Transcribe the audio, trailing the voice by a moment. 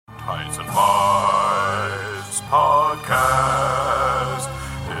Tyson Fights Podcast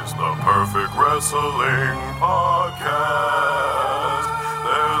is the perfect wrestling podcast.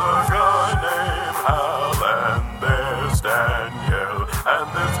 There's a guy named Hal and there's Danielle,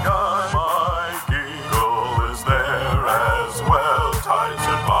 and this guy Mike Eagle is there as well.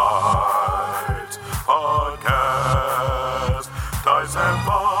 Tyson Fights Podcast. Tyson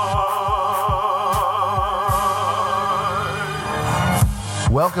Fights.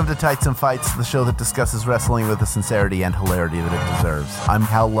 Welcome to Tights and Fights, the show that discusses wrestling with the sincerity and hilarity that it deserves. I'm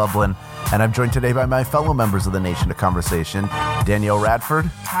Hal Lublin, and I'm joined today by my fellow members of the Nation of Conversation, Danielle Radford.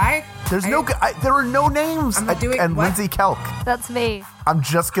 Hi. There are no names. I'm not doing and what? Lindsay Kelk. That's me. I'm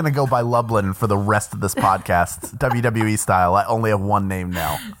just going to go by Lublin for the rest of this podcast, WWE style. I only have one name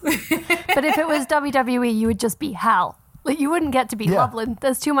now. But if it was WWE, you would just be Hal. Like, you wouldn't get to be Lublin.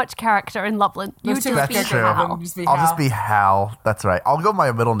 There's too much character in Lublin. You would just be Hal. I'll just be Hal. That's right. I'll go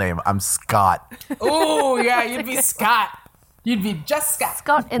my middle name. I'm Scott. Oh, yeah, you'd be Scott. You'd be just Scott.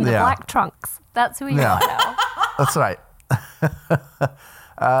 Scott in the black trunks. That's who you are now. That's right.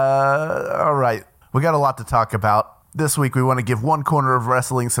 All right. We got a lot to talk about. This week, we want to give one corner of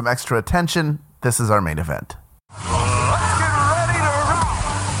wrestling some extra attention. This is our main event. Let's get ready to rock!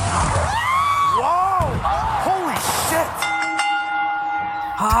 Whoa! Holy shit!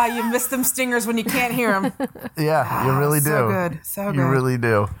 Ah, you miss them stingers when you can't hear them. Yeah, you really do. So good. So good. You really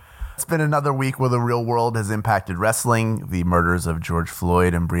do. It's been another week where the real world has impacted wrestling. The murders of George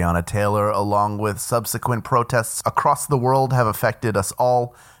Floyd and Breonna Taylor, along with subsequent protests across the world, have affected us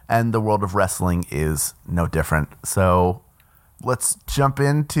all, and the world of wrestling is no different. So let's jump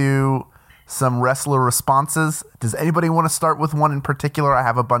into some wrestler responses. Does anybody want to start with one in particular? I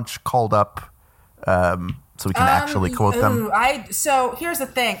have a bunch called up so we can actually quote them. So here's the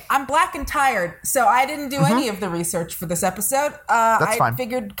thing. I'm black and tired, so I didn't do any of the research for this episode. That's fine. I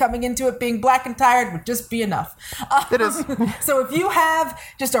figured coming into it being black and tired would just be enough. It is. So if you have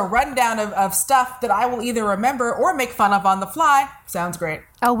just a rundown of stuff that I will either remember or make fun of on the fly, sounds great.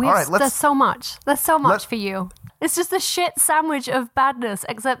 Oh, All right, there's so much. There's so much for you. It's just a shit sandwich of badness,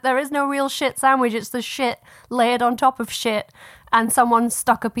 except there is no real shit sandwich. It's the shit layered on top of shit, and someone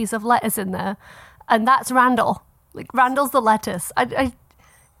stuck a piece of lettuce in there. And that's Randall. Like, Randall's the lettuce.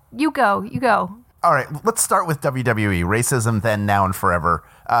 You go. All right, let's start with WWE. Racism then, now, and forever.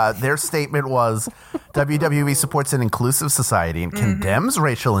 Their statement was, WWE supports an inclusive society and condemns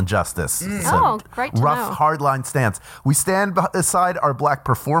racial injustice. Oh, great to rough, know. hardline stance. We stand beside our black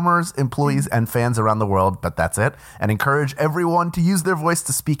performers, employees, and fans around the world, but that's it, and encourage everyone to use their voice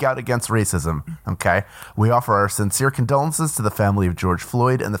to speak out against racism. Okay? We offer our sincere condolences to the family of George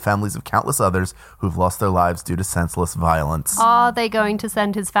Floyd and the families of countless others who've lost their lives due to senseless violence. Are they going to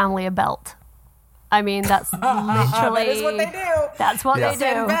send his family a belt? I mean, that's literally... That is what they do. That's what they do.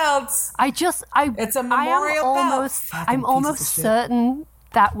 Send belts. It's a memorial belt. I'm almost certain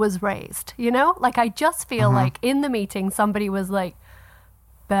that was raised, you know? Like, I just feel like in the meeting, somebody was like,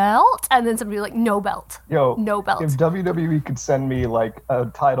 belt? And then somebody was like, no belt. No belt. If WWE could send me like a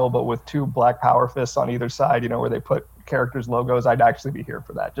title, but with two black power fists on either side, you know, where they put characters' logos, I'd actually be here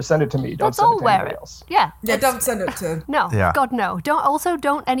for that. Just send it to me. Don't Let's send all it to wear anybody it. else. Yeah. Yeah, don't send it to... No. Yeah. God, no.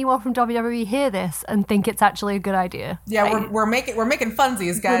 Don't anyone from WWE hear this and think it's actually a good idea. Yeah, Like, we're making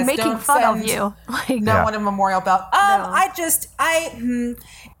funsies, guys. we're making Don't fun of send you. Like, No one a memorial belt. No.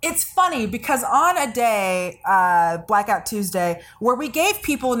 It's funny because on a day, Blackout Tuesday, where we gave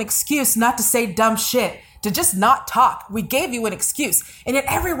people an excuse not to say dumb shit, to just not talk. We gave you an excuse. And yet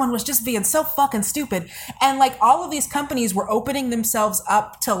everyone was just being so fucking stupid. And like all of these companies were opening themselves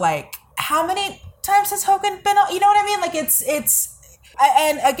up to like, how many times has Hogan been on? You know what I mean? Like it's,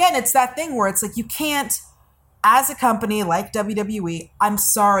 and again, it's that thing where it's like, you can't, as a company like WWE, I'm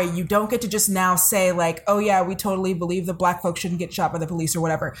sorry, you don't get to just now say like, oh yeah, we totally believe that black folks shouldn't get shot by the police or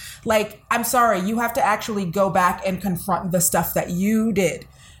whatever. Like, I'm sorry, you have to actually go back and confront the stuff that you did,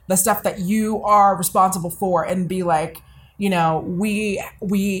 the stuff that you are responsible for, and be like, you know, we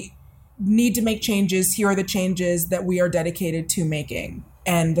need to make changes. Here are the changes that we are dedicated to making.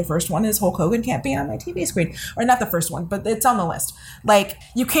 And the first one is Hulk Hogan can't be on my TV screen. Or not the first one, but it's on the list. Like,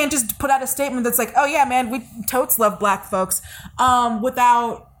 you can't just put out a statement that's like, oh yeah, man, we totes love black folks,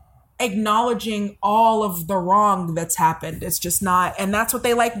 without acknowledging all of the wrong that's happened. It's just not, and that's what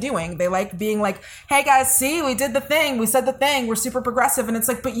they like doing. They like being like, hey guys, see, we did the thing, we said the thing, we're super progressive, and it's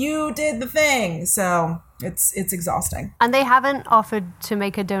like, but you did the thing. So it's exhausting. And they haven't offered to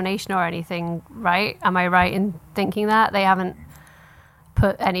make a donation or anything, right? Am I right in thinking that? They haven't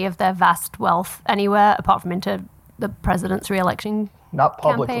put any of their vast wealth anywhere apart from into the president's re-election Not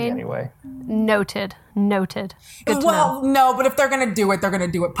publicly, campaign. anyway. Noted. Noted. Good to Well, know. no, but if they're going to do it, they're going to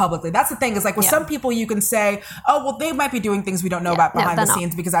do it publicly. That's the thing is like with some people you can say, oh, well, they might be doing things we don't know about behind the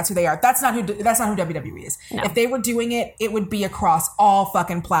scenes because that's who they are. That's not who WWE is. No. If they were doing it, it would be across all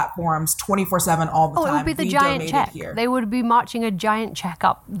fucking platforms 24/7 all the time. It would be the We giant donated check. here. They would be marching a giant check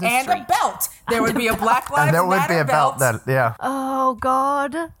up the And street. a belt. There would be a Black Lives And there would Matter be a belt that, yeah. Oh,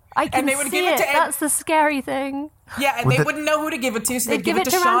 God. I can they would see give it it. to That's the scary thing. Yeah, and With they the- wouldn't know who to give it to, so They'd they'd give it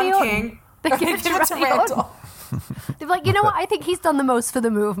to Randy Sean Orton. King. They'd give it to Randy Orton. Randall. They're like, you know what? I think he's done the most for the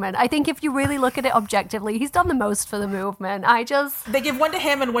movement. I think if you really look at it objectively, he's done the most for the movement. They give one to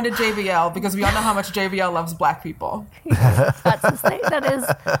him and one to JBL because we all know how much JBL loves black people. That's his thing. That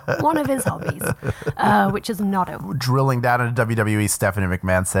is one of his hobbies, which is not a... Drilling down into WWE, Stephanie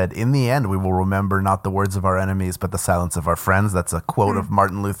McMahon said, "In the end, we will remember not the words of our enemies, but the silence of our friends." That's a quote of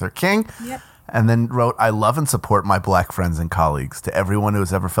Martin Luther King. Yep. And then wrote, "I love and support my black friends and colleagues. To everyone who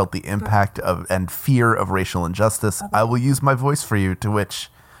has ever felt the impact of and fear of racial injustice, I will use my voice for you." To which,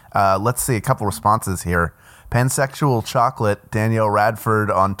 let's see a couple responses here. Pansexual Chocolate, Danielle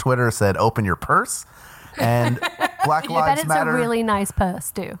Radford on Twitter said, "Open your purse." And Black I bet Lives it's Matter. a really nice purse,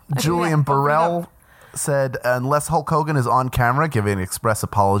 too. Julian Burrell said, "Unless Hulk Hogan is on camera giving an express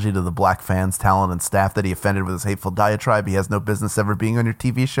apology to the black fans, talent, and staff that he offended with his hateful diatribe, he has no business ever being on your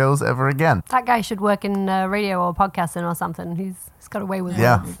TV shows ever again." That guy should work in radio or podcasting or something. He's got away with it.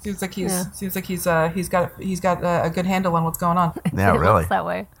 Yeah. Seems like he's got a good handle on what's going on. Yeah, It really. looks that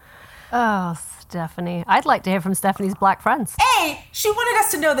way. Oh, Stephanie. I'd like to hear from Stephanie's black friends. A, she wanted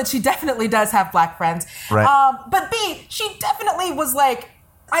us to know that she definitely does have black friends. Right. But B, she definitely was like,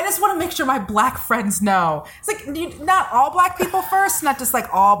 I just want to make sure my black friends know. It's like not all black people first, not just like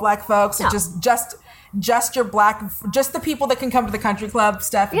all black folks, No. or just your black, just the people that can come to the country club,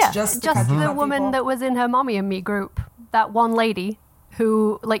 Steph. It's Yeah, just just country the club woman people. that was in her Mommy and Me group. That one lady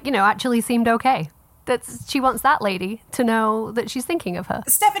who, actually seemed okay. She wants that lady to know that she's thinking of her.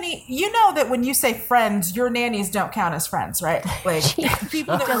 Stephanie, you know that when you say friends, your nannies don't count as friends, right? Like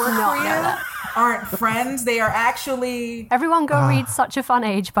people that does work not for know you that. aren't friends. They are actually. Everyone go read Such a Fun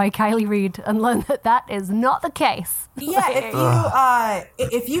Age by Kylie Reid and learn that that is not the case. Yeah,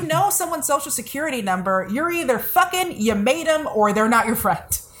 if you know someone's social security number, you're either fucking you made them or they're not your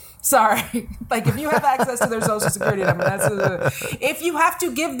friend. Sorry, like if you have access to their social security number, if you have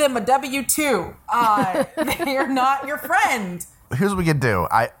to give them a W-2, they're not your friend. Here's what we can do.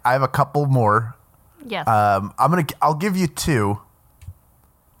 I have a couple more. Yes. I'll give you two,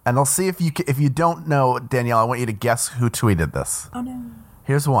 and I'll see if you don't know, Danielle. I want you to guess who tweeted this. Oh no.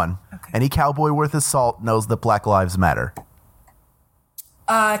 Here's one. Okay. Any cowboy worth his salt knows that Black Lives Matter.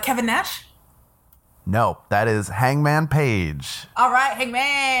 Kevin Nash. No, that is Hangman Page. All right, hey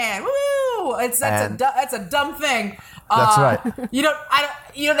man, woo! That's a dumb thing. That's right. You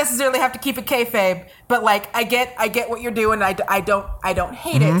don't necessarily have to keep it kayfabe, but like I get what you're doing. I don't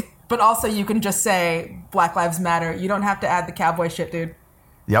hate it, but also you can just say Black Lives Matter. You don't have to add the cowboy shit, dude.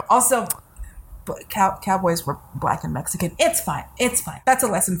 Yep. Also, cowboys were black and Mexican. It's fine. That's a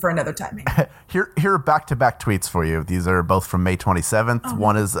lesson for another time. Maybe. Here are back-to-back tweets for you. These are both from May 27th.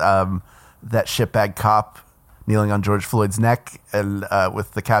 One is that shitbag cop kneeling on George Floyd's neck and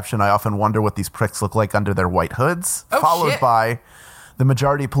with the caption, "I often wonder what these pricks look like under their white hoods," followed shit. by, "The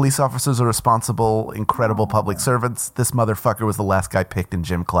majority of police officers are responsible, incredible public servants. This motherfucker was the last guy picked in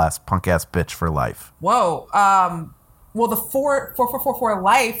gym class. Punk-ass bitch for life." Whoa. Well, the 444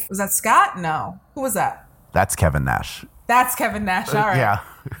 life was that Scott? No, who was that? That's Kevin Nash. That's Kevin Nash. All right. Yeah.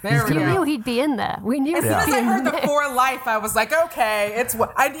 There we we go. knew he'd be in there. We knew As soon he'd as be I in heard the there. for life, I was like, okay, it's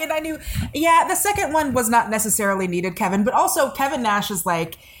what I knew. Yeah, the second one was not necessarily needed, Kevin, but also Kevin Nash is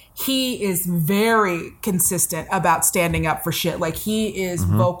like, he is very consistent about standing up for shit. Like he is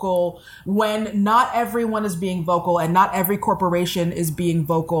vocal when not everyone is being vocal and not every corporation is being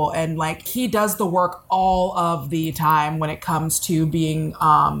vocal. And like he does the work all of the time when it comes to being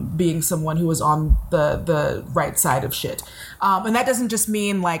someone who is on the right side of shit. And that doesn't just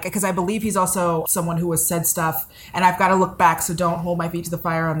mean like, because I believe he's also someone who has said stuff, and I've got to look back, so don't hold my feet to the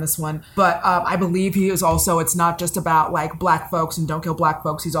fire on this one. But I believe he is also, it's not just about like black folks and don't kill black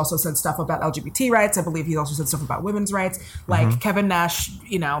folks. He's also said stuff about LGBT rights. I believe he also said stuff about women's rights. Like Kevin Nash,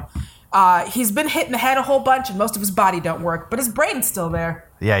 he's been hit in the head a whole bunch and most of his body don't work, but his brain's still there.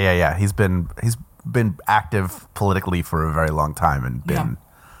 Yeah. He's been active politically for a very long time and been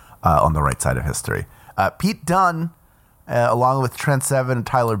on the right side of history. Pete Dunne, along with Trent Seven and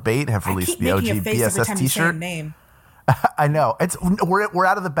Tyler Bate, have released the OG BSS T-shirt. Name. I know we're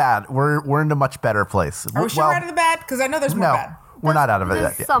out of the bad. We're in a much better place. Are we sure we're out of the bad? Because I know there's more bad. We're not out of it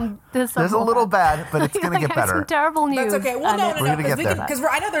There's yet. there's There's a more little bad, but it's going to Like, get I have better. Some terrible news. That's okay. Well, no, We're gonna get there. because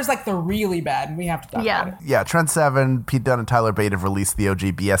I know there's like the really bad, and we have to talk about it. Yeah, Trent Seven, Pete Dunne, and Tyler Bate have released the OG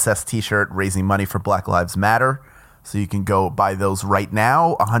BSS t-shirt raising money for Black Lives Matter. So you can go buy those right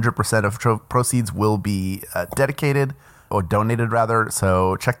now. 100% of proceeds will be dedicated or donated rather.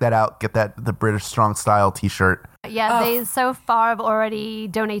 So check that out. Get the British Strong Style t-shirt. Yeah, they so far have already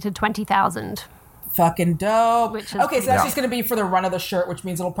donated 20,000. Fucking dope. Which is Okay, so that's Yeah. just going to be for the run of the shirt, which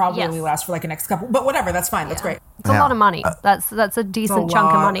means it'll probably Yes. only last for like the next couple. But whatever, that's fine. That's great. It's a Yeah. lot of money. That's a decent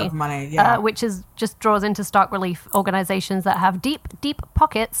chunk lot of of money, yeah. which is just draws into stark relief organizations that have deep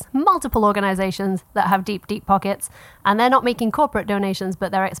pockets, multiple organizations that have deep pockets, and they're not making corporate donations,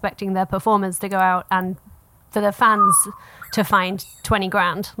 but they're expecting their performers to go out and for their fans to find 20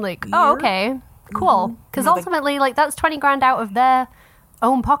 grand. Like, oh, okay, cool. Because ultimately, like, that's 20 grand out of their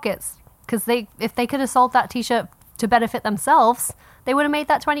own pockets. Because if they could have sold that t-shirt to benefit themselves, they would have made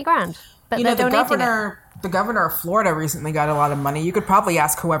that 20 grand. But You know, they're donating it. the governor of Florida recently got a lot of money. You could probably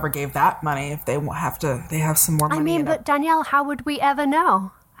ask whoever gave that money if they have some more money. I mean, in but it. Danielle, how would we ever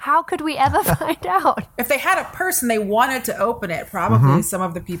know? How could we ever find out? If they had a purse and they wanted to open it, probably some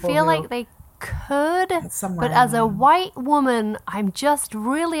of the people I feel who, like they could, somewhere but as in a white woman, I'm just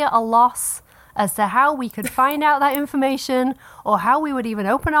really at a loss as to how we could find out that information or how we would even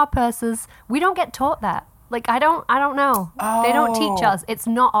open our purses. We don't get taught that. Like, I don't know. They don't teach us. It's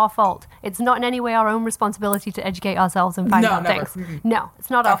not our fault. It's not in any way our own responsibility to educate ourselves and find No, out never. things. No, it's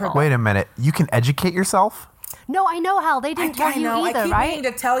not our fault. Wait a minute. You can educate yourself? No, I know, Hal. They didn't tell you I either, keep right?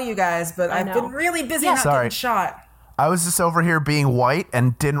 meaning to tell you guys, but I've know. been really busy Yeah. not Sorry. getting shot. I was just over here being white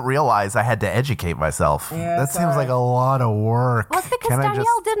and didn't realize I had to educate myself. Yeah, that seems sorry. like a lot of work. Well, it's because Can I Danielle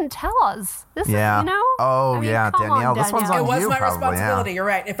just- didn't tell us. This Yeah. is, you know? Oh, I mean, yeah, come Danielle. on, This one's Danielle. on It was you, my probably, responsibility. yeah. You're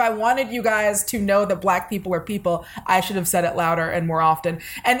right. If I wanted you guys to know that black people are people, I should have said it louder and more often.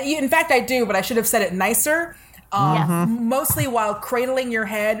 And in fact, I do, but I should have said it nicer. Yes. Mostly while cradling your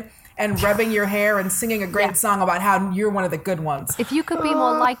head and rubbing your hair and singing a great song about how you're one of the good ones. If you could be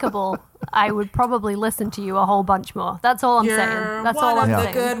more likable, I would probably listen to you a whole bunch more. That's all I'm You're saying. That's one all I'm of the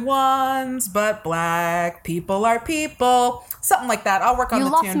saying. good ones, but black people are people. Something like that. I'll work on You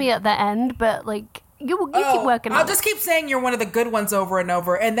the lost tune. me at the end, but like you keep working on I'll it. just keep saying you're one of the good ones over and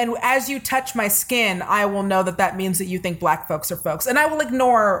over, and then as you touch my skin, I will know that means that you think black folks are folks, and I will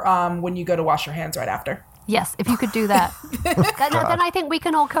ignore when you go to wash your hands right after. Yes, if you could do that, then I think we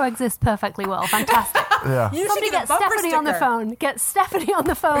can all coexist perfectly well. Fantastic. Yeah. You Somebody should get get a bumper Stephanie on the sticker. phone. Get Stephanie on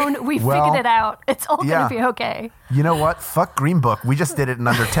the phone. We Well, figured it out. It's all yeah. going to be okay. You know what? Fuck Green Book. We just did it in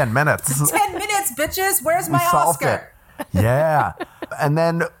under 10 minutes. 10 minutes, bitches. Where's We my solved Oscar? it. Yeah. And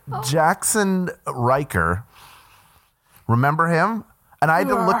then Jackson Riker. Remember him? And I had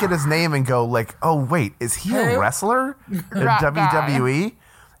to look at his name and go like, oh, wait, is he a Who? wrestler in That guy. WWE?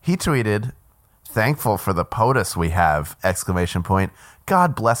 He tweeted, thankful for the POTUS we have, !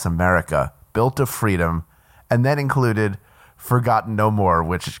 God bless America, built of freedom. And then included, forgotten no more,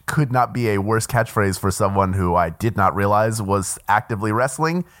 which could not be a worse catchphrase for someone who I did not realize was actively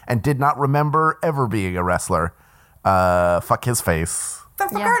wrestling and did not remember ever being a wrestler. Fuck his face. The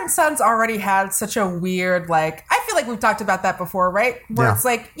Forgotten Sons already had such a weird, like, I feel like we've talked about that before, right? Where Yeah. it's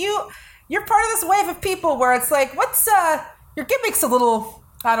like, you're part of this wave of people where it's like, your gimmick's a little,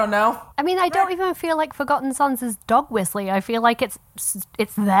 I don't know. I mean, I don't even feel like Forgotten Sons is dog whistling. I feel like it's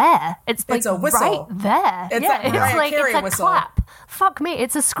there. It's like a whistle. right there. It's yeah, a Mariah like Carey it's a whistle. clap. Fuck me,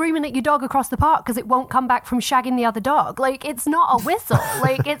 it's a screaming at your dog across the park because it won't come back from shagging the other dog. Like it's not a whistle.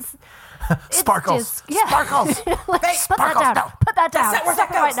 Like it's Sparkles. just- yeah. Sparkles. Like, Hey, put that Sparkles, down. no. Put that down. That's not where that Stop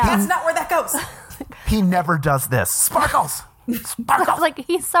it goes. right now. That's not where that goes. He never does this. Sparkles. Sparkles. Like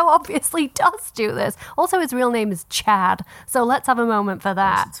he so obviously does do this. Also, his real name is Chad. So let's have a moment for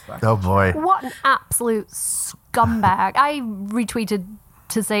that. Oh boy. What an absolute scumbag. I retweeted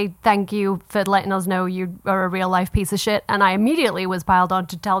to say thank you for letting us know you are a real life piece of shit. And I immediately was piled on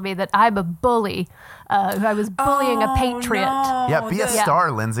to tell me that I'm a bully. I was bullying a patriot. Yeah, be a Yeah.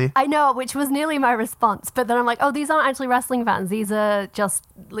 star, Lindsay. I know, which was nearly my response. But then I'm like, oh, these aren't actually wrestling fans. These are just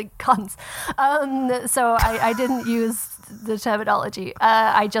like cunts. So I didn't use the terminology.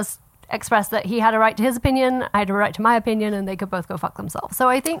 I just expressed that he had a right to his opinion, I had a right to my opinion, and they could both go fuck themselves. So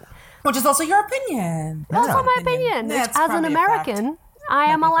I think Which is also your opinion. that's not my opinion. Yeah, Which, it's as an probably a fact. American, I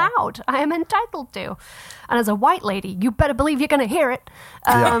am allowed. I am entitled to. And as a white lady, you better believe you're going to hear it.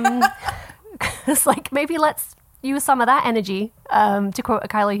 It's like, maybe let's use some of that energy, to quote a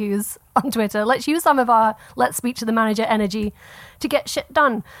Kylie Hughes on Twitter. Let's use some of our let's speak to the manager energy to get shit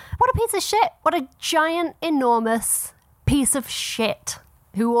done. What a piece of shit. What a giant, enormous piece of shit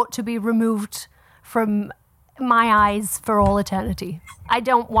who ought to be removed from my eyes for all eternity. I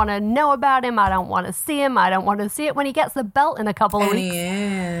don't want to know about him. I don't want to see him. I don't want to see it when he gets the belt in a couple of And weeks. he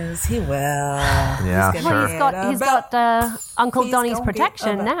is. He will. Yeah, He's sure. gonna He's get got Uncle He's Donnie's gonna get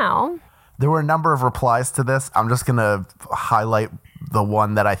protection a- now. There were a number of replies to this. I'm just going to highlight the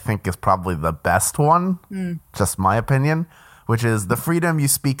one that I think is probably the best one, just my opinion, which is the freedom you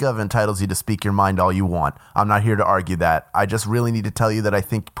speak of entitles you to speak your mind all you want. I'm not here to argue that. I just really need to tell you that I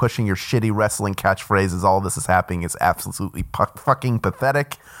think pushing your shitty wrestling catchphrase as all this is happening is absolutely fucking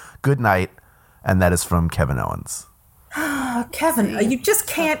pathetic. Good night. And that is from Kevin Owens. Kevin, you just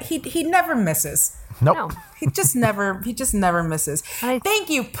can't. He never misses. Nope. No. He just never misses. Thank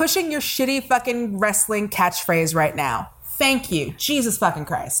you, pushing your shitty fucking wrestling catchphrase right now. Thank you, Jesus fucking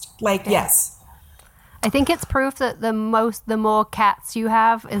Christ. Like, yes. I think it's proof that the more cats you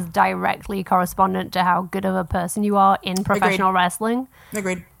have is directly correspondent to how good of a person you are in professional wrestling.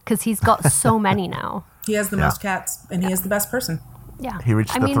 Agreed. Because he's got so many now. He has the most cats, and he is the best person. Yeah. He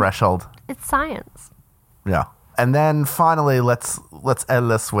reached the threshold. It's science. Yeah. And then finally, let's end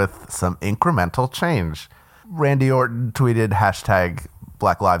this with some incremental change. Randy Orton tweeted hashtag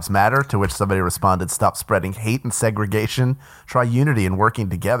Black Lives Matter, to which somebody responded, stop spreading hate and segregation. Try unity and working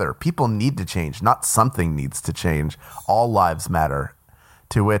together. People need to change, not something needs to change. All lives matter.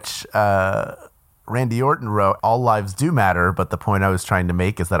 To which Randy Orton wrote, all lives do matter, but the point I was trying to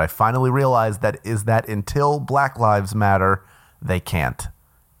make is that I finally realized that until Black Lives Matter, they can't.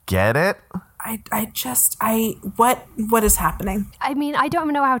 Get it? What is happening? I mean, I don't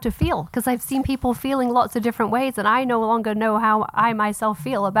even know how to feel because I've seen people feeling lots of different ways, and I no longer know how I myself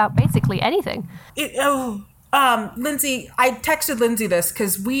feel about basically anything. Lindsay, I texted Lindsay this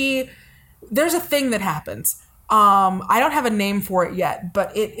because there's a thing that happens. I don't have a name for it yet,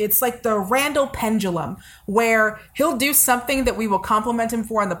 but it's like the Randall pendulum, where he'll do something that we will compliment him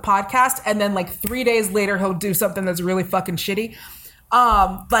for on the podcast, and then like 3 days later he'll do something that's really fucking shitty.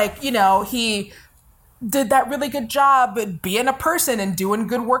 He did that really good job at being a person and doing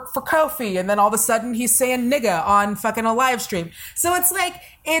good work for Kofi, and then all of a sudden he's saying nigga on fucking a live stream. So it's like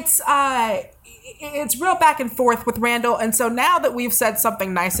it's real back and forth with Randall, and so now that we've said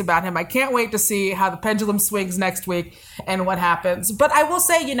something nice about him, I can't wait to see how the pendulum swings next week and what happens. But I will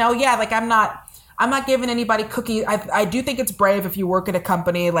say, I'm not giving anybody cookies. I do think it's brave if you work at a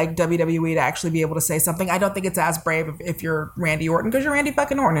company like WWE to actually be able to say something. I don't think it's as brave if you're Randy Orton, because you're Randy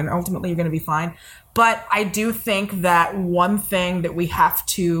fucking Orton, and ultimately you're going to be fine. But I do think that one thing that we have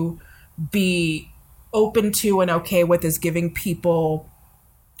to be open to and okay with is giving people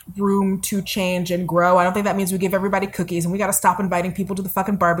room to change and grow. I don't think that means we give everybody cookies, and we got to stop inviting people to the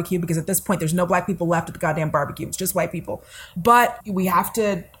fucking barbecue, because at this point there's no black people left at the goddamn barbecue. It's just white people. But we have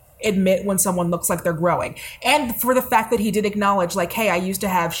to admit when someone looks like they're growing. And for the fact that he did acknowledge, like, hey, I used to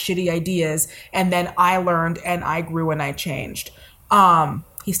have shitty ideas, and then I learned and I grew and I changed.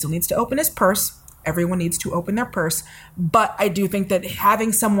 He still needs to open his purse. Everyone needs to open their purse. But I do think that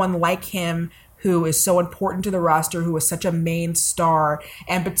having someone like him who is so important to the roster, who is such a main star,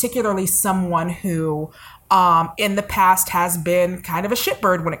 and particularly someone who in the past has been kind of a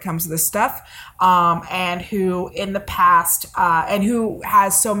shitbird when it comes to this stuff, and who in the past, and who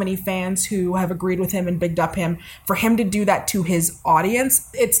has so many fans who have agreed with him and bigged up him, for him to do that to his audience,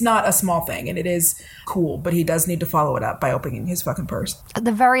 it's not a small thing, and it is cool, but he does need to follow it up by opening his fucking purse. At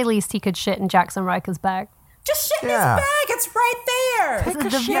the very least, he could shit in Jackson Riker's bag. Just shit in his bag. It's right there. Take a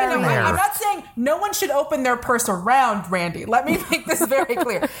shit in there. I'm not saying no one should open their purse around Randy. Let me make this very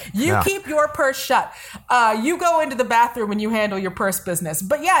clear. You keep your purse shut. You go into the bathroom and you handle your purse business.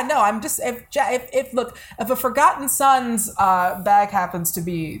 But yeah, no, I'm just if a Forgotten Sons bag happens to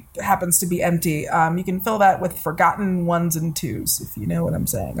be empty, you can fill that with Forgotten Ones and Twos, if you know what I'm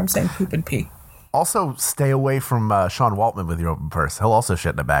saying. I'm saying poop and pee. Also, stay away from Sean Waltman with your open purse. He'll also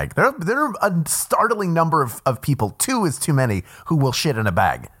shit in a bag. There are a startling number of people, 2 is too many, who will shit in a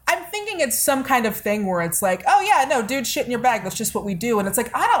bag. I'm thinking it's some kind of thing where it's like, oh yeah, no, dude, shit in your bag. That's just what we do. And it's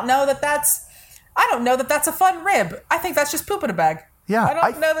like, I don't know that that's a fun rib. I think that's just poop in a bag. Yeah, I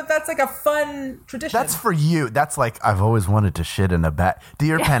don't know that that's like a fun tradition. That's for you. That's like, I've always wanted to shit in a bag.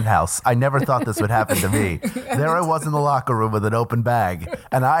 Dear Penthouse, I never thought this would happen to me. There I was in the locker room with an open bag,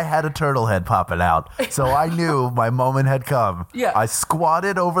 and I had a turtle head popping out. So I knew my moment had come. Yeah. I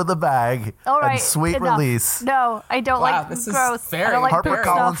squatted over the bag, All right, and sweet enough. release. No, I don't like this is gross. very- I don't like poop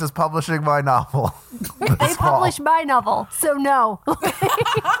HarperCollins stuff. is publishing my novel. They published my novel, so no. Call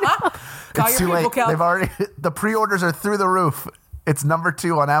It's your too people, late. Cal. They've already, the pre-orders are through the roof. It's number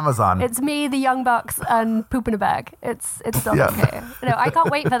 2 on Amazon. It's me, the Young Bucks, and poop in a bag. It's still okay. No, I can't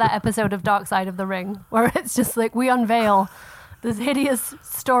wait for that episode of Dark Side of the Ring where it's just like we unveil There's hideous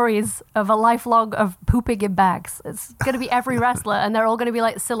stories of a lifelong of pooping in bags. It's going to be every wrestler, and they're all going to be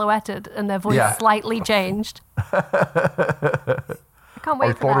like silhouetted and their voice slightly changed. I can't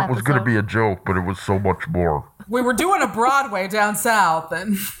wait for that thought it was going to episode. be a joke, but it was so much more. We were doing a Broadway down south,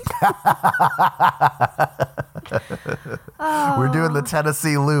 and We're doing the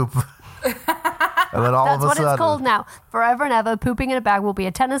Tennessee Loop. And then all That's of a what sudden, it's called now. Forever and ever, pooping in a bag will be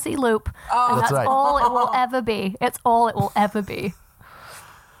a Tennessee loop. And That's that's right. all it will ever be. It's all it will ever be.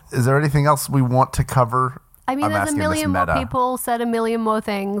 Is there anything else we want to cover? I mean, I'm there's a asking this million more meta. people said a million more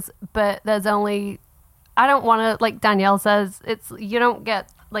things, but there's only... I don't want to, like Danielle says, you don't get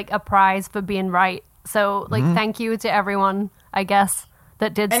like a prize for being right. So, like, thank you to everyone, I guess,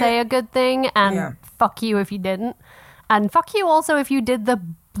 that did say a good thing, and fuck you if you didn't. And fuck you also if you did the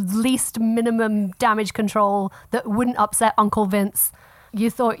least minimum damage control that wouldn't upset Uncle Vince. You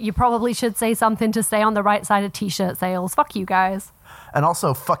thought you probably should say something to stay on the right side of t-shirt sales. Fuck you guys. And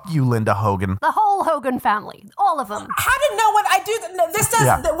also, fuck you, Linda Hogan. The whole Hogan family. All of them. how did no one? This does.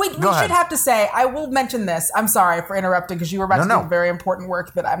 Yeah. We Go ahead. should have to say. I will mention this. I'm sorry for interrupting because you were about to do very important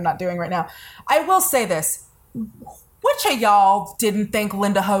work that I'm not doing right now. I will say this. Which of y'all didn't think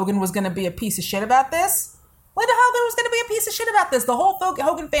Linda Hogan was going to be a piece of shit about this? Linda Hogan was going to be a piece of shit about this. The whole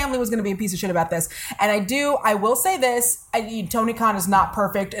Hogan family was going to be a piece of shit about this. And I will say this, Tony Khan is not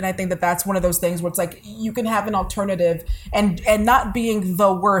perfect, and I think that that's one of those things where it's like you can have an alternative, and not being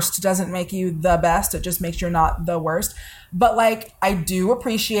the worst doesn't make you the best. It just makes you not the worst. But, like, I do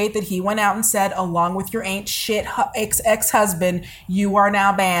appreciate that he went out and said, along with your ain't shit ex-husband, you are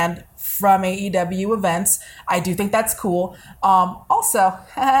now banned from AEW events. I do think that's cool. Also,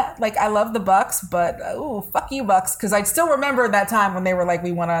 like, I love the Bucks, but fuck you, Bucks, because I still remember that time when they were like,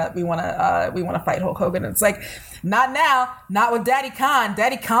 we want to fight Hulk Hogan. And it's like, not now, not with Daddy Khan.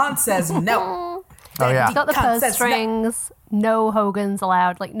 Daddy Khan says no. Oh, yeah. You got the Khan purse says strings. No Hogan's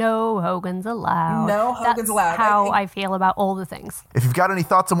allowed. Like, no Hogan's allowed. No Hogan's That's allowed. how I feel about all the things. If you've got any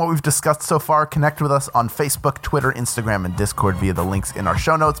thoughts on what we've discussed so far, connect with us on Facebook, Twitter, Instagram, and Discord via the links in our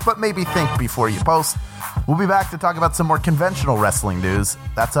show notes, but maybe think before you post. We'll be back to talk about some more conventional wrestling news.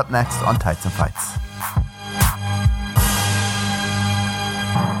 That's up next on Tights and Fights.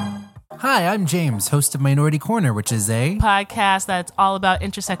 Hi, I'm James, host of Minority Corner, which is a podcast that's all about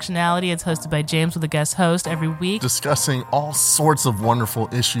intersectionality. It's hosted by James with a guest host every week. Discussing all sorts of wonderful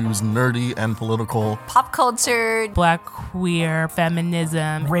issues, nerdy and political. Pop culture, Black, queer,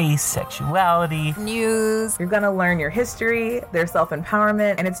 feminism, race, sexuality, news. You're going to learn your history, their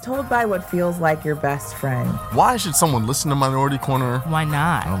self-empowerment, and it's told by what feels like your best friend. Why should someone listen to Minority Corner? Why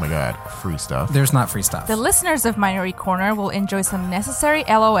not? Oh my God, free stuff. There's not free stuff. The listeners of Minority Corner will enjoy some necessary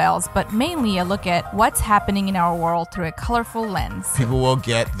LOLs, but mainly a look at what's happening in our world through a colorful lens. People will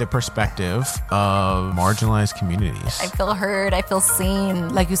get the perspective of marginalized communities. I feel heard, I feel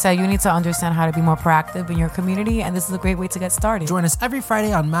seen. Like you said, you need to understand how to be more proactive in your community, and this is a great way to get started. Join us every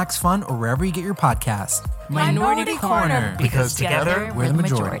Friday on Max Fun or wherever you get your podcast. Minority Corner, because together we're the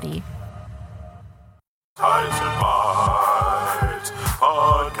majority. Tights and Fights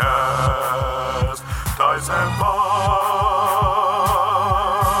Podcast. Tights and Fights.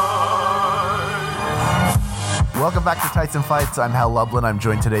 Welcome back to Tights and Fights. I'm Hal Lublin. I'm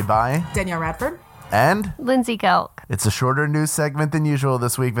joined today by Danielle Radford. And Lindsay Gelk. it's a shorter news segment than usual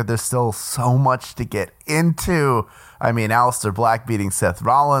this week, but there's still so much to get into. I mean, Aleister Black beating Seth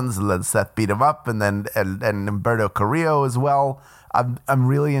Rollins, and then Seth beat him up, and then and Humberto Carrillo as well. I'm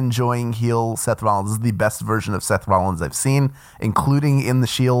really enjoying heel Seth Rollins. This is the best version of Seth Rollins I've seen, including in the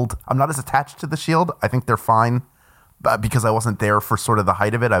Shield. I'm not as attached to the Shield. I think they're fine. Because I wasn't there for sort of the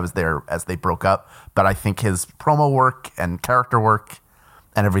height of it. I was there as they broke up. But I think his promo work and character work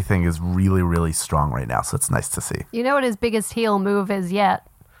and everything is really, really strong right now. So it's nice to see. You know what his biggest heel move is yet?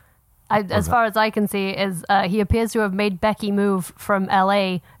 As far as I can see, is he appears to have made Becky move from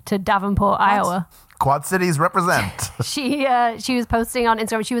L.A. to Davenport, Iowa. Quad Cities represent. She was posting on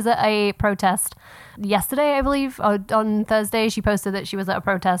Instagram. She was at a protest yesterday, I believe, or on Thursday. She posted that she was at a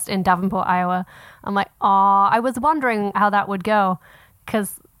protest in Davenport, Iowa. I'm like, I was wondering how that would go,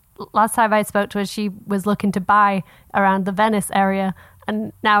 because last time I spoke to her, she was looking to buy around the Venice area,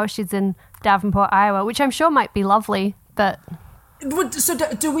 and now she's in Davenport, Iowa, which I'm sure might be lovely, but... So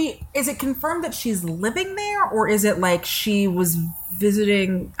is it confirmed that she's living there, or is it like she was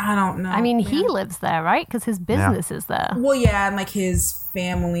visiting? I don't know. I mean, he lives there, right? Because his business is there. Well, yeah, and like his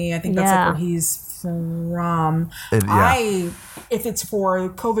family. I think that's like where he's from. If it's for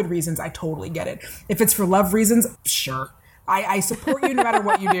COVID reasons, I totally get it. If it's for love reasons, sure. I support you no matter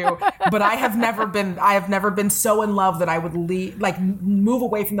what you do, but I have never been so in love that I would move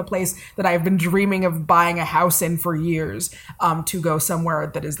away from the place that I've been dreaming of buying a house in for years, to go somewhere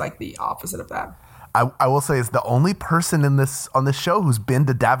that is like the opposite of that. I will say, is the only person on this show who's been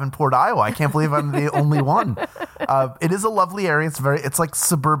to Davenport, Iowa. I can't believe I'm the only one. It is a lovely area. It's like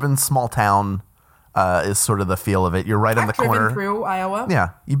suburban small town. Is sort of the feel of it. You're right on the corner. Driven through Iowa. Yeah,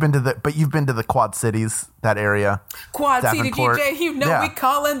 you've been to the Quad Cities, that area. Quad City, DJ. We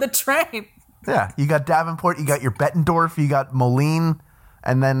call in the train. Yeah, you got Davenport, you got your Bettendorf, you got Moline,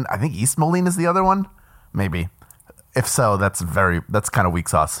 and then I think East Moline is the other one. Maybe. If so, that's kind of weak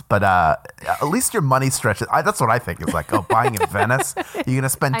sauce. But at least your money stretches. That's what I think is like. Oh, buying in Venice, you're going to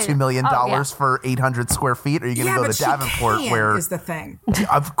spend $2 million for 800 square feet, or you're going to go to Davenport, where is the thing.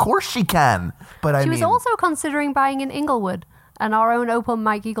 Of course she can, but she was also considering buying in Inglewood, and our own Opal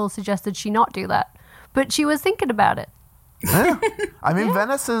Mike Eagle suggested she not do that, but she was thinking about it. Yeah. I mean,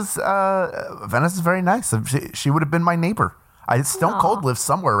 Venice is very nice. She would have been my neighbor. Stone Cold lives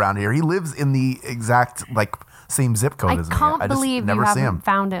somewhere around here. He lives in the exact same zip code as me. I can't believe you haven't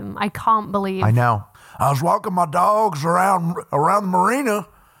found him. I can't believe. I know. I was walking my dogs around the marina,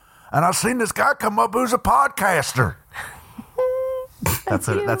 and I seen this guy come up who's a podcaster. That's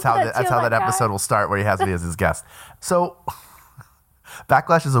how that episode will start, where he has me as his guest. So,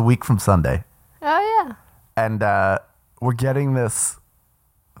 Backlash is a week from Sunday. Oh yeah. And we're getting this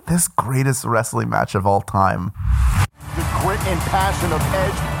greatest wrestling match of all time. The grit and passion of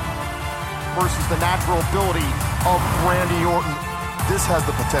Edge versus the natural ability of Randy Orton. This has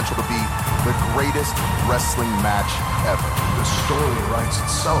the potential to be the greatest wrestling match ever. The story writes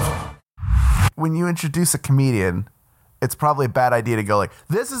itself. When you introduce a comedian, it's probably a bad idea to go like,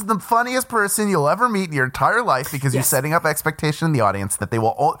 this is the funniest person you'll ever meet in your entire life, because you're setting up expectation in the audience that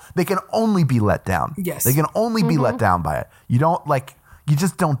they can only be let down. Yes. They can only be let down by it. You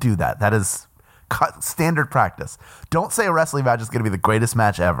just don't do that. That is standard practice. Don't say a wrestling match is going to be the greatest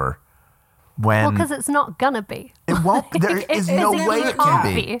match ever. Because it's not gonna be. It won't. There is no way it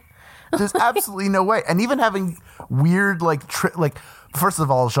can be. There's absolutely no way. And even having weird first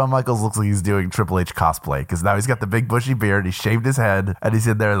of all, Shawn Michaels looks like he's doing Triple H cosplay, because now he's got the big bushy beard, he shaved his head, and he's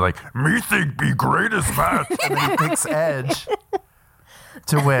in there like, me think be greatest match. And then he picks Edge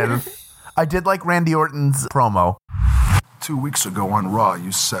to win. I did like Randy Orton's promo. 2 weeks ago on Raw,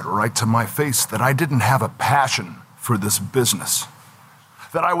 you said right to my face that I didn't have a passion for this business,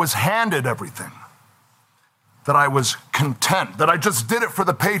 that I was handed everything, that I was content, that I just did it for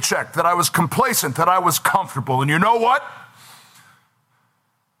the paycheck, that I was complacent, that I was comfortable. And you know what?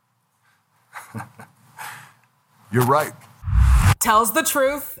 You're right. Tells the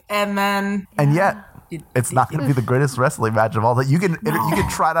truth, and then... And yet, it's not going to be the greatest wrestling match of all that. You can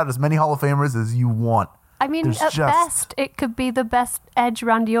trot out as many Hall of Famers as you want. I mean, best, it could be the best Edge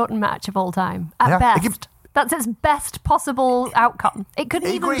Randy Orton match of all time. At best. That's its best possible outcome. It couldn't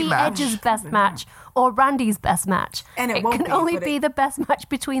even be Edge's best match or Randy's best match. And it can only be the best match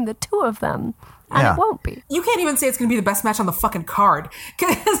between the two of them. And it won't be. You can't even say it's going to be the best match on the fucking card.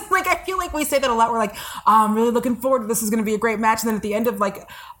 Because, I feel like we say that a lot. We're like, I'm really looking forward to this. Is going to be a great match. And then at the end of,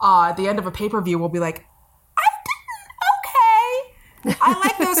 a pay-per-view, we'll be like, I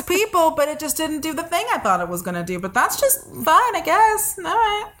like those people, but it just didn't do the thing I thought it was going to do. But that's just fine, I guess. All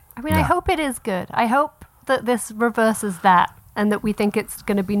right. I mean, I hope it is good. I hope that this reverses that, and that we think it's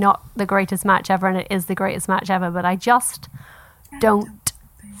going to be not the greatest match ever, and it is the greatest match ever. But I just don't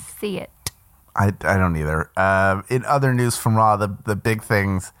see it. I don't either. In other news from Raw, the big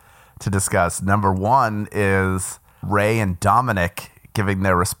things to discuss. Number one is Ray and Dominic giving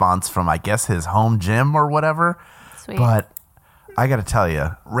their response from, I guess, his home gym or whatever. Sweet. But I got to tell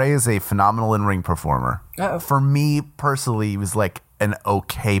you, Ray is a phenomenal in-ring performer. Uh-oh. For me personally, it was like an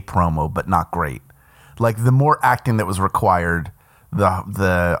okay promo, but not great. Like, the more acting that was required,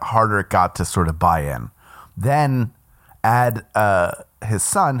 the harder it got to sort of buy in. Then add his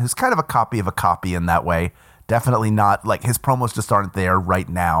son, who's kind of a copy in that way. Definitely not, like, his promos just aren't there right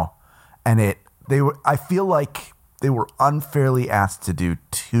now. And I feel like they were unfairly asked to do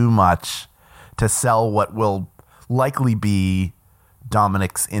too much to sell what will likely be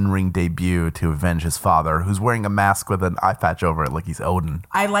Dominic's in-ring debut to avenge his father, who's wearing a mask with an eye patch over it like he's Odin.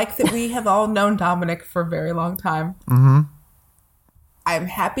 I like that we have all known Dominic for a very long time. Mm-hmm. I'm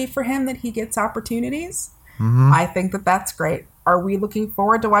happy for him that he gets opportunities. Mm-hmm. I think that that's great. Are we looking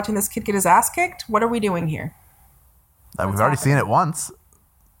forward to watching this kid get his ass kicked? What are we doing here? We've already seen it once.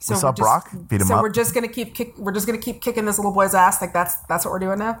 So we saw Brock beat him up. So we're just gonna keep kicking this little boy's ass. Like that's what we're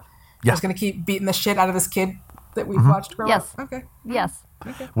doing now. Yeah. We're just gonna keep beating the shit out of this kid that we've watched grow Yes. up? Okay. Yes.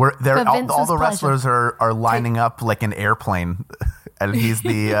 Okay. Where they're For all Vince's the wrestlers pleasure. are lining up like an airplane, and he's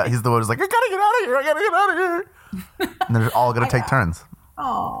the one who's like, I gotta get out of here, I gotta get out of here. And they're all gonna take turns.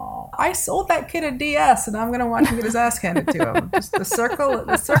 Oh, I sold that kid a DS, and I'm gonna watch him get his ass handed to him. Just the circle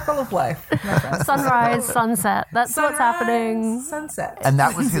of life. My friend. Sunrise, sunset. That's what's happening. Sunset. And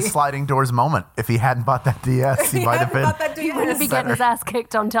that was his sliding doors moment. If he hadn't bought that DS, he might have been. He wouldn't be getting his ass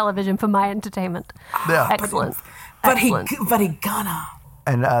kicked on television for my entertainment. Yeah. Excellent. But Excellent. he gonna.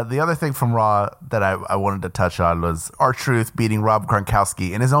 And the other thing from Raw that I wanted to touch on was R-Truth beating Rob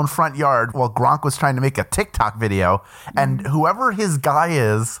Gronkowski in his own front yard while Gronk was trying to make a TikTok video. And whoever his guy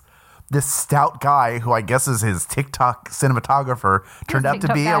is, this stout guy who I guess is his TikTok cinematographer, turned out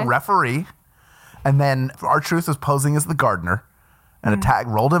to be a referee. And then R-Truth was posing as the gardener, and a tag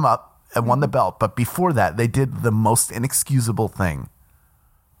rolled him up and won the belt. But before that, they did the most inexcusable thing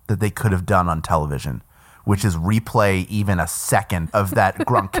that they could have done on television, which is replay even a second of that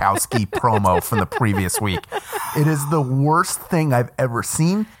Gronkowski promo from the previous week. It is the worst thing I've ever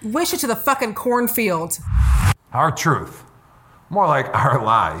seen. Wish it to the fucking cornfield. R-Truth. More like our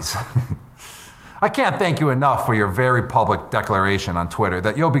lies. I can't thank you enough for your very public declaration on Twitter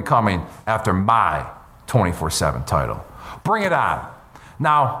that you'll be coming after my 24/7 title. Bring it on.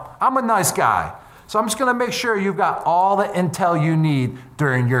 Now, I'm a nice guy, so I'm just going to make sure you've got all the intel you need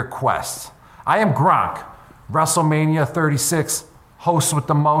during your quest. I am Gronk, WrestleMania 36, host with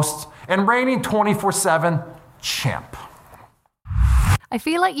the most, and reigning 24/7 champ. I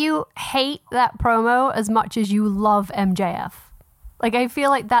feel like you hate that promo as much as you love MJF. Like, I feel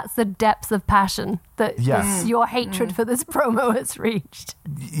like that's the depth of passion that your hatred for this promo has reached.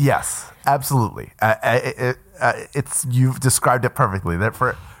 Yes, absolutely. It's you've described it perfectly. That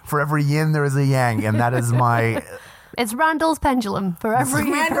for every yin there is a yang, and that is my. It's Randall's pendulum. For every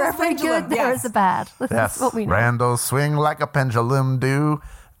good, there is a bad. This is what we know. Randall swing like a pendulum do.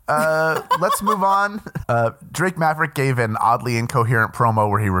 Let's move on. Drake Maverick gave an oddly incoherent promo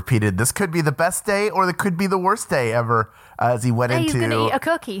where he repeated, "This could be the best day, or it could be the worst day ever." As he went into, he's gonna eat a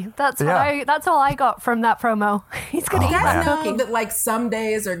cookie. That's that's all I got from that promo. He's gonna eat that cookie. That like some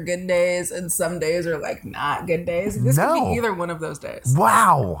days are good days and some days are like not good days. This could be either one of those days.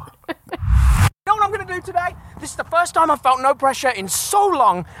 Wow. You know what I'm going to do today? This is the first time I've felt no pressure in so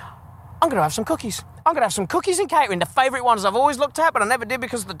long. I'm going to have some cookies. I'm going to have some cookies and catering, the favourite ones I've always looked at, but I never did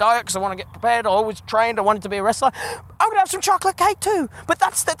because of the diet, because I want to get prepared. I always trained. I wanted to be a wrestler. I'm going to have some chocolate cake too. But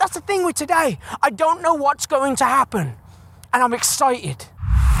that's the thing with today. I don't know what's going to happen, and I'm excited.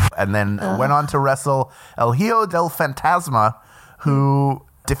 And then went on to wrestle El Hijo del Fantasma, who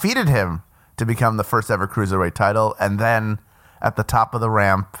defeated him to become the first ever Cruiserweight title. And then at the top of the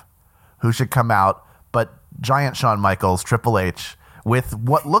ramp, who should come out but giant Shawn Michaels, Triple H, with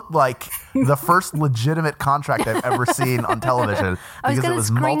what looked like the first legitimate contract I've ever seen on television. I was going to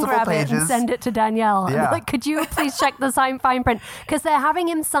screen grab it and send it to Danielle. Yeah. Like, could you please check the fine print? Because they're having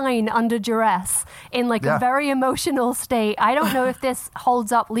him sign under duress in like a very emotional state. I don't know if this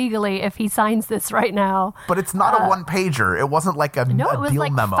holds up legally if he signs this right now. But it's not a one-pager. It wasn't like a deal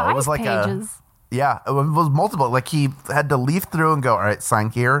like memo. 5 It was like pages. it was multiple. Like he had to leaf through and go, all right, sign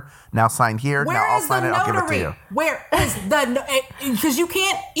here, now sign here, now I'll sign it, I'll give it to you. Where is the because you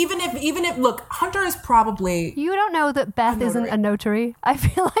can't even if look, Hunter is probably You don't know that Beth isn't a notary. I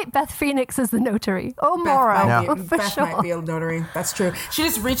feel like Beth Phoenix is the notary. Oh, Maura, for Beth sure. might be a notary. That's true. She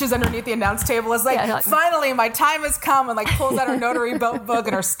just reaches underneath the announce table. It's like, finally, my time has come, and like pulls out her notary book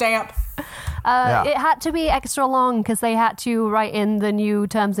and her stamp. It had to be extra long because they had to write in the new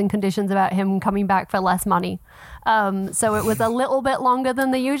terms and conditions about him coming back for less money. So it was a little bit longer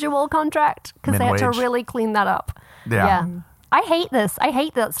than the usual contract because they had to really clean that up. Yeah. I hate this. I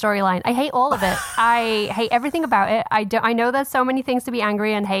hate that storyline. I hate all of it. I hate everything about it. I know there's so many things to be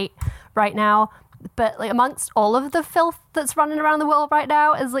angry and hate right now, but like amongst all of the filth that's running around the world right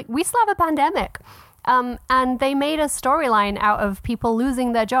now is like we still have a pandemic. And they made a storyline out of people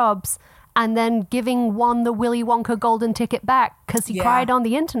losing their jobs and then giving one the Willy Wonka golden ticket back because he cried on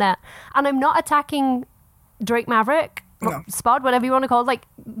the internet. And I'm not attacking Drake Maverick, Spud, whatever you want to call it. Like,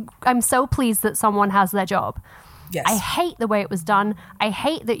 I'm so pleased that someone has their job. Yes. I hate the way it was done. I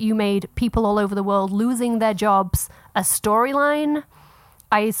hate that you made people all over the world losing their jobs a storyline.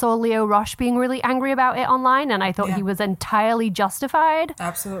 I saw Leo Rush being really angry about it online, and I thought he was entirely justified.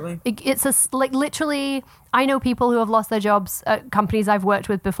 Absolutely. It's literally, I know people who have lost their jobs at companies I've worked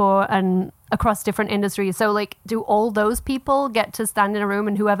with before and across different industries. So, like, do all those people get to stand in a room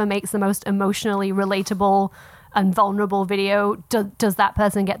and whoever makes the most emotionally relatable and vulnerable video, does that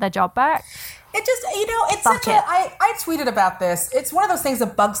person get their job back? It just, it's such I tweeted about this. It's one of those things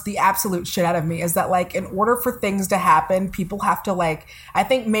that bugs the absolute shit out of me is that, like, in order for things to happen, people have to, like, I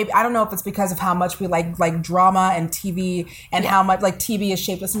think maybe, I don't know if it's because of how much we like drama and TV and how much, like, TV has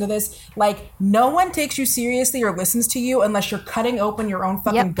shaped us into this. Like, no one takes you seriously or listens to you unless you're cutting open your own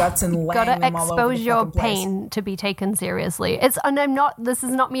fucking guts and laying them all over the gotta expose your place. pain to be taken seriously. This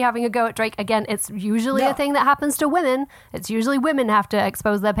is not me having a go at Drake. Again, it's usually a thing that happens to women. It's usually women have to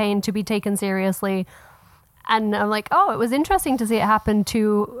expose their pain to be taken seriously. And I'm like, oh, it was interesting to see it happen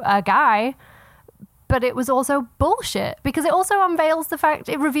to a guy, but it was also bullshit because it also reveals the fact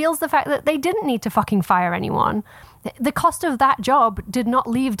that they didn't need to fucking fire anyone. The cost of that job did not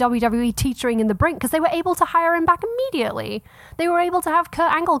leave WWE teetering in the brink because they were able to hire him back immediately. They were able to have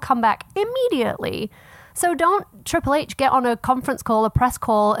Kurt Angle come back immediately. So don't Triple H get on a conference call, a press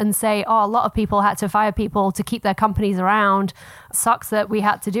call, and say, oh, a lot of people had to fire people to keep their companies around. Sucks that we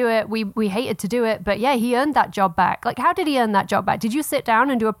had to do it. We hated to do it. But yeah, he earned that job back. Like, how did he earn that job back? Did you sit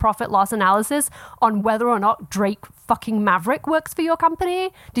down and do a profit loss analysis on whether or not Drake fucking Maverick works for your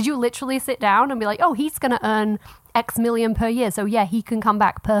company? Did you literally sit down and be like, oh, he's going to earn X million per year, so yeah, he can come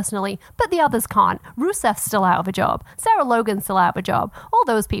back personally, but the others can't. Rusev's still out of a job. Sarah Logan's still out of a job. All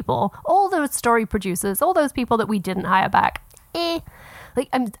those people, all those story producers, all those people that we didn't hire back. Like,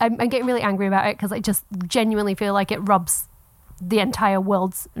 I'm getting really angry about it because I just genuinely feel like it rubs the entire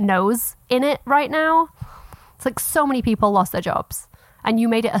world's nose in it right now. It's like so many people lost their jobs, and you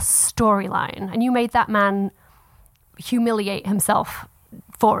made it a storyline, and you made that man humiliate himself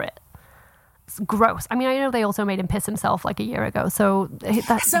for it. Gross. I mean, I know they also made him piss himself like a year ago, so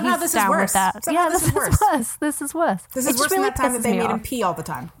somehow this is worse. Yeah, this is worse. This is worse. This is worse than that time that they made him pee all the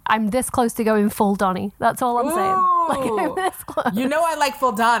time. I'm this close to going full Donnie. That's all I'm saying. Like, I'm this close. You know I like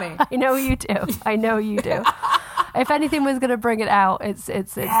full Donnie. I know you do. I know you do. If anything was going to bring it out, it's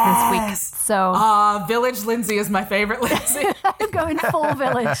this week. So Village Lindsay is my favorite Lindsay. I'm going full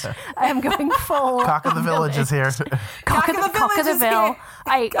Village. I am going full. Cock of the Village is here. Cock of the Ville.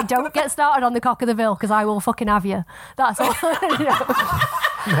 I don't get started on the Cock of the Ville because I will fucking have you. That's all I know.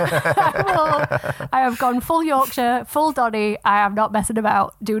 I have gone full Yorkshire, full Donny. I am not messing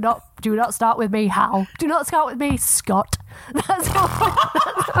about. Do not start with me, Hal. Do not start with me, Scott. That's all.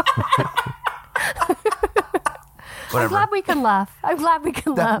 Whatever. I'm glad we can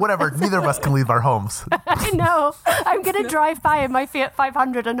laugh. Whatever. Neither of us can leave our homes. I know. I'm going to drive by in my Fiat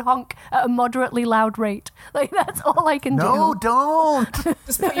 500 and honk at a moderately loud rate. Like, that's all I can do. No, don't.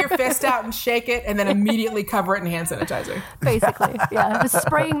 Just put your fist out and shake it and then immediately cover it in hand sanitizer. Basically, yeah. Just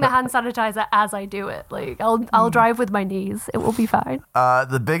spraying the hand sanitizer as I do it. Like, I'll drive with my knees. It will be fine.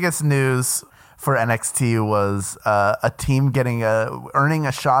 The biggest news for NXT was a team earning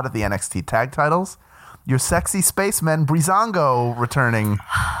a shot at the NXT tag titles. Your sexy spacemen, Breezango, returning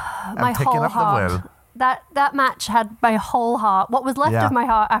and picking up the win. That match had my whole heart. What was left of my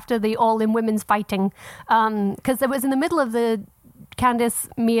heart after the all-in women's fighting, because it was in the middle of the Candice,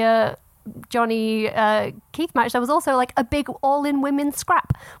 Mia, Johnny, Keith match. There was also like a big all-in women's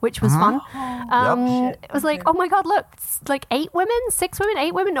scrap, which was fun. It was like, oh my god, look, it's like 8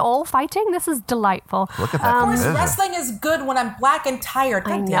 women all fighting. This is delightful. Look at that. Of course, wrestling is good when I'm black and tired.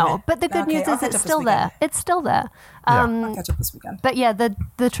 God I know, but the good news is it's still there. It's still there. I'll catch up this weekend. But yeah,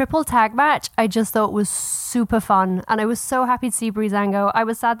 the triple tag match I just thought was super fun, and I was so happy to see Breezango. I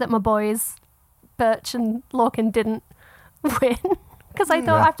was sad that my boys Birch and Lorcan didn't win. Because I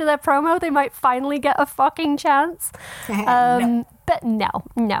thought after their promo, they might finally get a fucking chance. But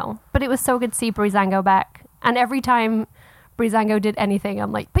no. But it was so good to see Breezango back. And every time Breezango did anything,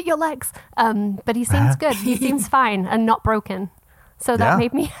 I'm like, put your legs. But he seems good. He seems fine and not broken. So that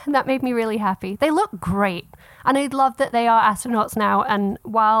made me really happy. They look great. And I love that they are astronauts now. And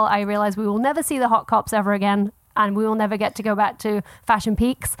while I realize we will never see the Hot Cops ever again, and we will never get to go back to Fashion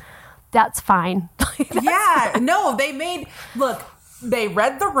Peaks, that's fine. They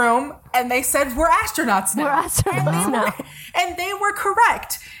read the room and they said, we're astronauts now. We're astronauts now. And they were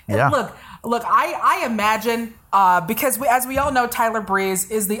correct. Yeah. Look, I imagine, because as we all know, Tyler Breeze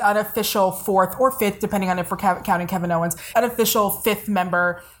is the unofficial 4th or 5th, depending on if we're counting Kevin Owens, unofficial 5th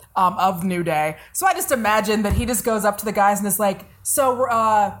member of New Day. So I just imagine that he just goes up to the guys and is like, so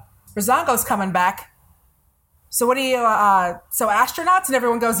Breezango's coming back. So what do you, so astronauts? And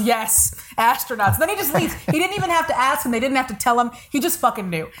everyone goes, yes, astronauts. And then he just leaves. He didn't even have to ask them. They didn't have to tell him. He just fucking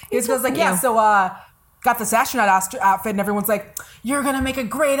knew. He just goes like, yeah, so got this astronaut outfit, and everyone's like, "You're gonna make a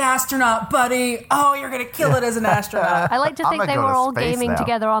great astronaut, buddy. Oh, you're gonna kill it as an astronaut." I like to think they were all gaming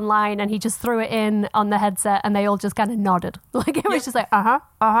together online, and he just threw it in on the headset, and they all just kind of nodded. Like it was just like,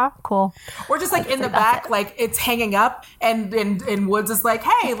 cool. Or just like in the back, like it's hanging up, and Woods is like,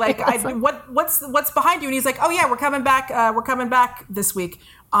 "Hey, like, what's behind you?" And he's like, "Oh yeah, we're coming back. We're coming back this week.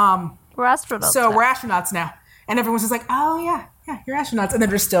 We're astronauts. So we're astronauts now." And everyone's just like, "Oh yeah, you're astronauts," and then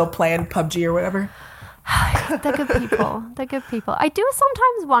they're still playing PUBG or whatever. They're good people. They're good people. I do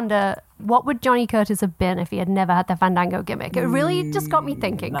sometimes wonder what would Johnny Curtis have been if he had never had the Fandango gimmick. It really just got me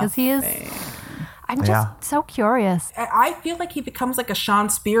thinking because he is. I'm just so curious. I feel like he becomes like a Sean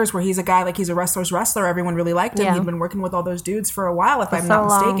Spears, where he's a guy, like he's a wrestler's wrestler. Everyone really liked him. He'd been working with all those dudes for a while, if I'm not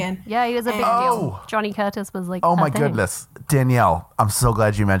mistaken. Yeah, he was a big deal. Johnny Curtis was like, oh my goodness, Danielle, I'm so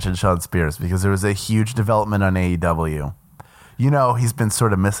glad you mentioned Sean Spears because there was a huge development on AEW. You know, he's been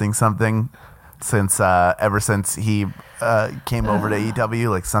sort of missing something since ever since he came over to AEW.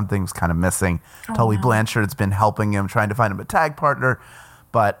 Like something's kind of missing. Tully Blanchard's been helping him, trying to find him a tag partner,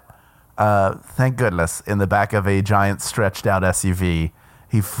 but thank goodness, in the back of a giant stretched out SUV,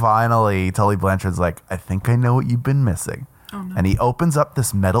 Tully Blanchard's like, "I think I know what you've been missing." And he opens up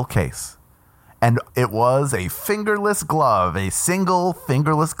this metal case, and it was a fingerless glove, a single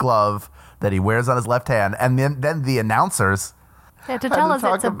fingerless glove that he wears on his left hand. And then the announcers they had to tell us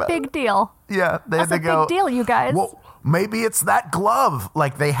it's a big deal. Yeah, they had to go, big deal, you guys. Well, maybe it's that glove.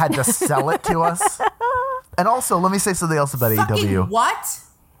 Like they had to sell it to us. And also, let me say something else about AEW. What?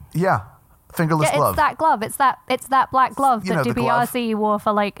 Yeah, fingerless glove. It's that glove. It's that black glove You that know, the glove. DiBiase wore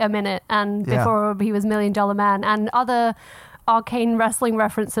for like a minute, and before he was $1 Million Man, and other arcane wrestling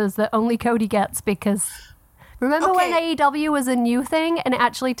references that only Cody gets because. Remember when AEW was a new thing, and it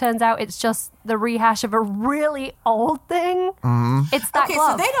actually turns out it's just the rehash of a really old thing? Mm-hmm. It's that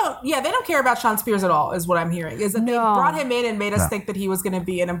glove. So they don't care about Sean Spears at all, is what I'm hearing. Is that they brought him in and made us think that he was going to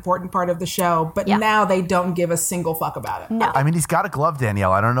be an important part of the show, but now they don't give a single fuck about it. No. I mean, he's got a glove,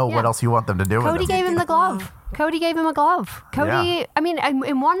 Danielle. I don't know what else you want them to do with him. Cody gave him the glove. Cody gave him a glove. Cody, I mean,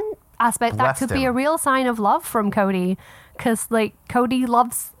 in one aspect, that could be a real sign of love from Cody, because like Cody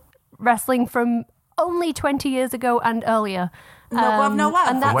loves wrestling from only 20 years ago and earlier. No glove, no love.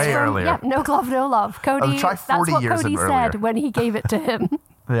 And that's way earlier. Yeah, no glove, no love. Cody, try 40 that's what years Cody earlier. said when he gave it to him.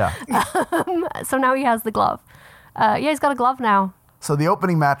 Yeah. So now he has the glove. He's got a glove now. So the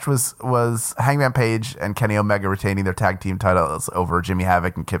opening match was Hangman Page and Kenny Omega retaining their tag team titles over Jimmy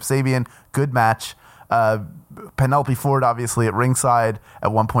Havoc and Kip Sabian. Good match. Penelope Ford, obviously, at ringside,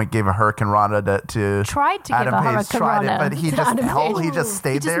 at one point gave a Hurricane Rana to tried to Adam give a Page. Hurricane Tried Rana it, but he just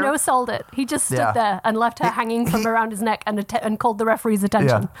stayed there. He just no-sold it. He just stood there and left her hanging from around his neck and called the referee's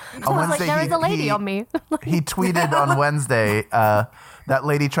attention. Yeah. So I was like, there is a lady on me. He tweeted on Wednesday, that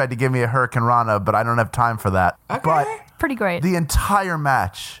lady tried to give me a Hurricane Rana, but I don't have time for that. Okay. But pretty great. The entire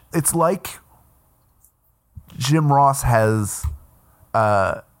match, it's like Jim Ross has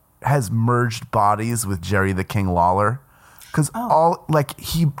merged bodies with Jerry the King Lawler, because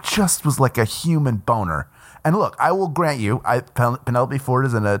he just was like a human boner. And look, I will grant you, Penelope Ford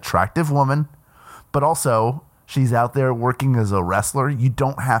is an attractive woman, but also she's out there working as a wrestler. You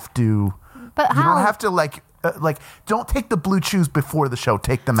don't have to. But you don't have to don't take the blue chews before the show.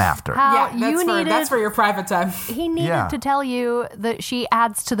 Take them after. That's for your private time. He needed to tell you that she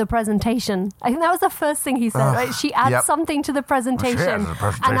adds to the presentation. I think that was the first thing he said, right? She adds something to the presentation.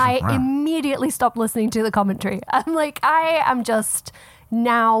 And I immediately stopped listening to the commentary. I'm like, I am just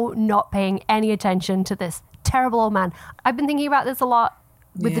now not paying any attention to this terrible old man. I've been thinking about this a lot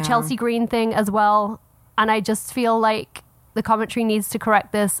with the Chelsea Green thing as well. And I just feel like the commentary needs to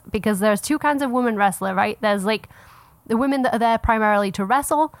correct this, because there's two kinds of women wrestler, right? There's like the women that are there primarily to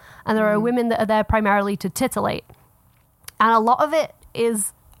wrestle, and there are women that are there primarily to titillate. And a lot of it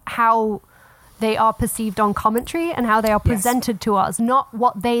is how they are perceived on commentary and how they are presented to us, not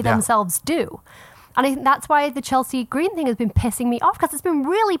what they themselves do. And I think that's why the Chelsea Green thing has been pissing me off, because it's been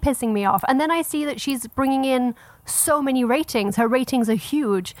really pissing me off. And then I see that she's bringing in so many ratings. Her ratings are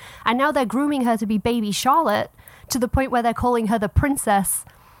huge. And now they're grooming her to be baby Charlotte, to the point where they're calling her the princess.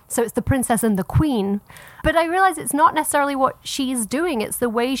 So it's the princess and the queen. But I realize it's not necessarily what she's doing. It's the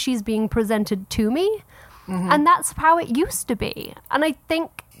way she's being presented to me. Mm-hmm. And that's how it used to be. And I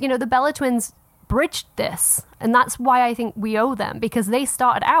think, the Bella Twins bridged this. And that's why I think we owe them, because they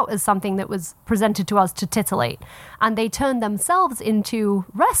started out as something that was presented to us to titillate. And they turned themselves into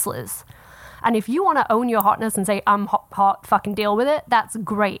wrestlers. And if you want to own your hotness and say, I'm hot, fucking deal with it, that's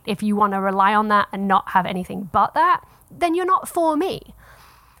great. If you want to rely on that and not have anything but that, then you're not for me.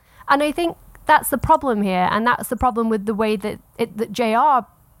 And I think that's the problem here. And that's the problem with the way that JR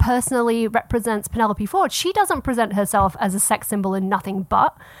personally represents Penelope Ford. She doesn't present herself as a sex symbol and nothing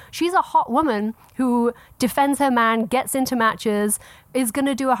but. She's a hot woman who defends her man, gets into matches, is going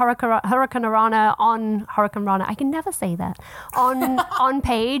to do a Hurricane Rana on Hurricane Rana. I can never say that. On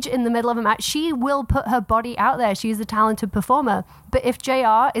Paige in the middle of a match. She will put her body out there. She's a talented performer. But if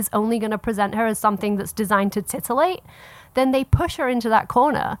JR is only going to present her as something that's designed to titillate, then they push her into that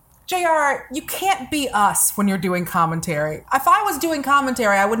corner. JR, you can't be us when you're doing commentary. If I was doing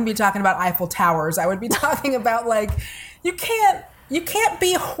commentary, I wouldn't be talking about Eiffel Towers. I would be talking about, like, you can't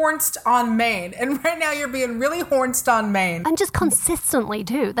be hornced on Maine. And right now you're being really hornced on Maine. And just consistently,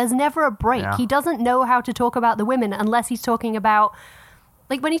 too. There's never a break. Yeah. He doesn't know how to talk about the women unless he's talking about...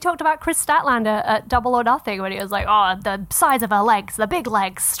 Like when he talked about Chris Statlander at Double or Nothing, when he was like, oh, the size of her legs, the big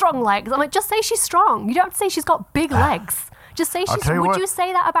legs, strong legs. I'm like, just say she's strong. You don't have to say she's got big legs. Just say she's... Would you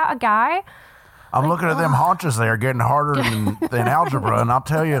say that about a guy? I'm looking at them haunches there getting harder than algebra, and I'll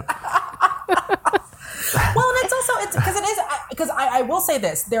tell you... Well, and because I will say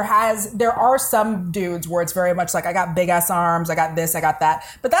this, there are some dudes where it's very much like, I got big ass arms, I got this, I got that,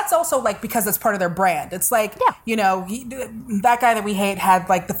 but that's also like because it's part of their brand. It's like, you know, that guy that we hate had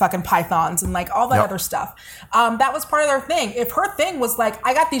like the fucking pythons and like all that other stuff. That was part of their thing. If her thing was like,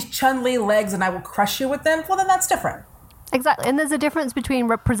 I got these Chun-Li legs and I will crush you with them, well then that's different. Exactly, and there's a difference between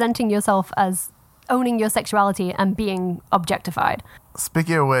representing yourself as owning your sexuality and being objectified.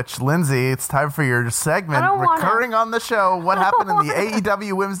 Speaking of which, Lindsay, it's time for your segment recurring on the show. What happened in the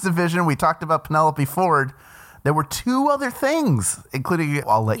AEW Women's Division? We talked about Penelope Ford. There were two other things, including,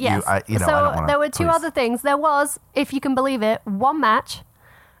 I'll let you, I don't want to. There were two other things. There was, if you can believe it, one match.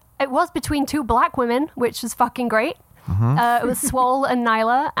 It was between two black women, which was fucking great. It was Swole and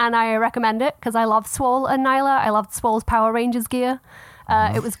Nyla, and I recommend it because I love Swole and Nyla. I loved Swole's Power Rangers gear.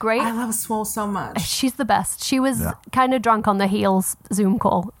 It was great. I love Swole so much. She's the best. She was kind of drunk on the heels Zoom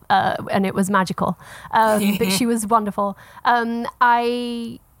call, and it was magical. But she was wonderful.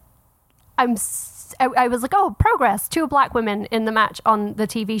 I was like, oh, progress. 2 black women in the match on the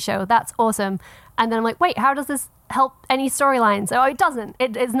TV show. That's awesome. And then I'm like, wait, how does this help any storylines? Oh, it doesn't.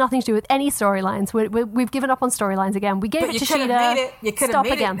 It's nothing to do with any storylines. We've given up on storylines again. We gave it to Shida. You could have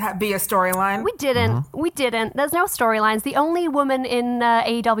made it be a storyline. We didn't. We didn't. There's no storylines. The only woman in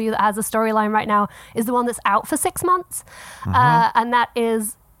AEW that has a storyline right now is the one that's out for 6 months. And that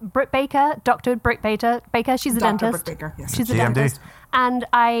is Britt Baker, Dr. Britt Baker. She's a dentist. Britt Baker, yes. She's a dentist. And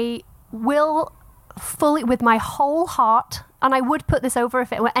I will fully, with my whole heart, and I would put this over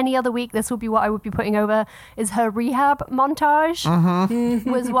if it were any other week, this would be what I would be putting over, is her rehab montage.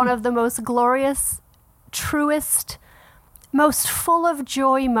 Was one of the most glorious, truest, most full of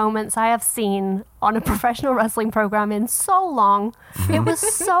joy moments I have seen on a professional wrestling program in so long. It was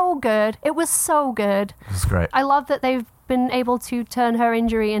so good. It was so good. It was great. I love that they've been able to turn her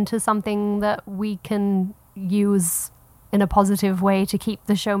injury into something that we can use in a positive way to keep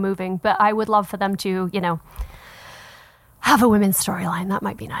the show moving. But I would love for them to, you know, have a women's storyline. That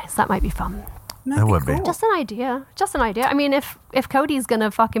might be nice. That might be fun. It would be. Just an idea. Just an idea. I mean, if Cody's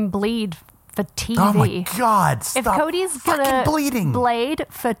gonna fucking bleed for TV. Oh my God! Stop if Cody's gonna bleeding. Blade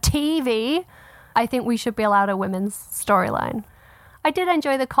for TV, I think we should be allowed a women's storyline. I did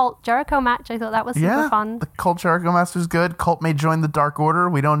enjoy the Colt Jericho match. I thought that was super fun. The Colt Jericho match was good. Colt may join the Dark Order.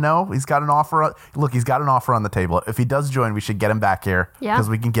 We don't know. He's got an offer. Look, he's got an offer on the table. If he does join, we should get him back here because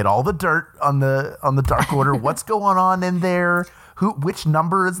we can get all the dirt on the Dark Order. What's going on in there? Which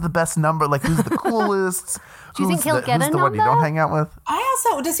number is the best number? Like, who's the coolest? Do you think he'll get a number? One you don't hang out with?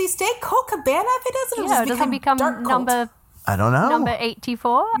 Does he stay Colt Cabana if he doesn't? Yeah, does he become number? I don't know. Number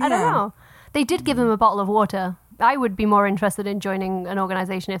 84. I don't know. They did give him a bottle of water. I would be more interested in joining an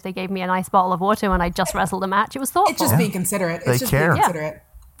organization if they gave me a nice bottle of water when I just wrestled a match. It was thoughtful. It's just being considerate. They care. Being considerate.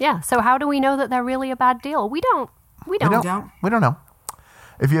 Yeah. So how do we know that they're really a bad deal? We don't. We don't know.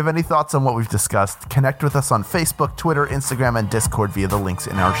 If you have any thoughts on what we've discussed, connect with us on Facebook, Twitter, Instagram, and Discord via the links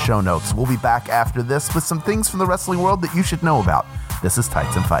in our show notes. We'll be back after this with some things from the wrestling world that you should know about. This is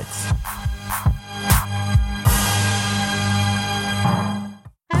Tights and Fights.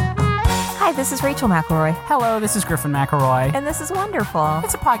 Hi, this is Rachel McElroy. Hello, this is Griffin McElroy. And this is wonderful.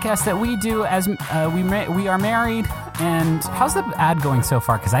 It's a podcast that we do as we are married. And how's the ad going so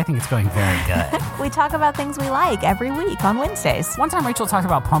far? Because I think it's going very good. We talk about things we like every week on Wednesdays. One time Rachel talked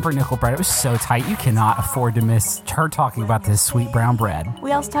about pumpernickel bread. It was so tight. You cannot afford to miss her talking about this sweet brown bread.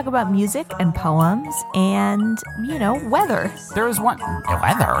 We also talk about music and poems and, weather. There was one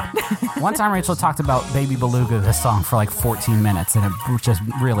time Rachel talked about Baby Beluga, the song, for like 14 minutes, and it just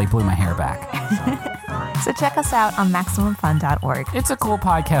really blew my hair back. So check us out on MaximumFun.org. It's a cool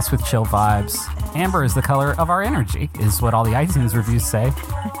podcast with chill vibes. Amber is the color of our energy. week, is what all the iTunes reviews say.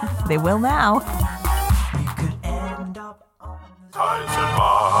 They will now. Tyson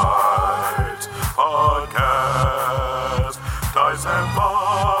Bites Podcast. Tyson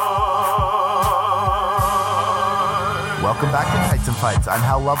Bites. Welcome back to Tights and Fights. I'm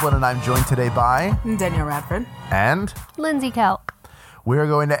Hal Loveland, and I'm joined today by Danielle Radford and Lindsay Kelk. We are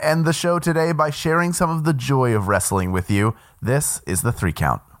going to end the show today by sharing some of the joy of wrestling with you. This is the 3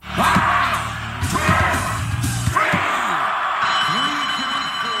 Count.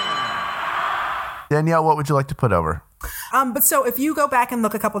 Danielle, what would you like to put over? But so if you go back and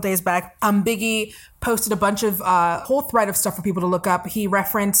look a couple days back, Biggie posted a bunch of whole thread of stuff for people to look up. He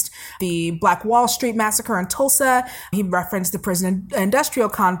referenced the Black Wall Street massacre in Tulsa. He referenced the prison industrial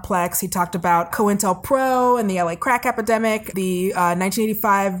complex. He talked about COINTELPRO and the LA crack epidemic, the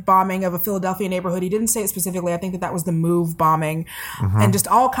 1985 bombing of a Philadelphia neighborhood. He didn't say it specifically. I think that was the MOVE bombing, and just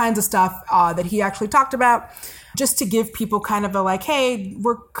all kinds of stuff that he actually talked about. Just to give people kind of a like, hey,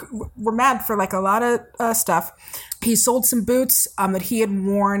 we're mad for like a lot of stuff. He sold some boots that he had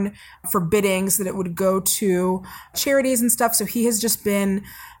worn for biddings that it would go to charities and stuff. So he has just been,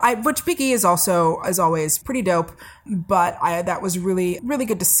 which Biggie is always pretty dope. But that was really, really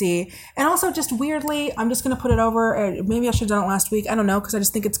good to see. And also just weirdly, I'm just going to put it over. Maybe I should have done it last week. I don't know, because I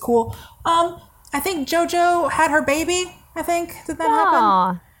just think it's cool. I think JoJo had her baby. I think. Did that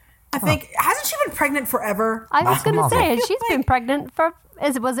happen? I think, hasn't she been pregnant forever? I was going to say, she's been pregnant for,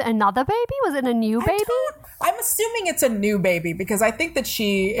 was it another baby? Was it a new baby? I'm assuming it's a new baby because I think that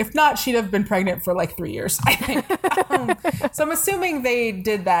if not, she'd have been pregnant for like 3 years, I think. So I'm assuming they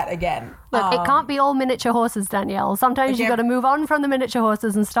did that again. Look, it can't be all miniature horses, Danielle. Sometimes you got to move on from the miniature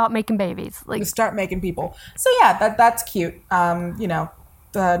horses and start making babies. Like start making people. So yeah, that's cute.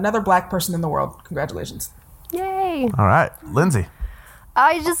 Another black person in the world. Congratulations. Yay. All right, Lindsay.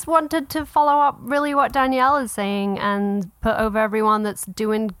 I just wanted to follow up really what Danielle is saying and put over everyone that's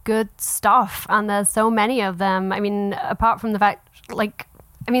doing good stuff. And there's so many of them. I mean, apart from the fact,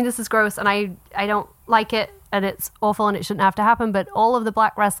 this is gross and I don't like it and it's awful and it shouldn't have to happen. But all of the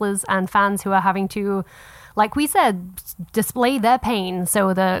black wrestlers and fans who are having to, like we said, display their pain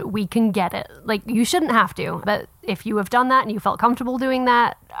so that we can get it. Like, you shouldn't have to. But if you have done that and you felt comfortable doing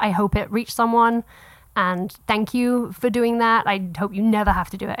that, I hope it reached someone. And thank you for doing that. I hope you never have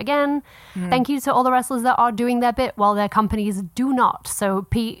to do it again. Thank you to all the wrestlers that are doing their bit while their companies do not. So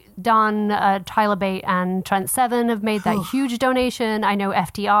Pete Dunne, Tyler Bate, and Trent Seven have made that huge donation. I know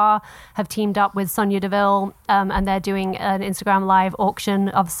FTR have teamed up with Sonya Deville, and they're doing an Instagram live auction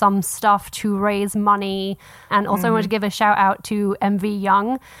of some stuff to raise money. And also I want to give a shout out to MV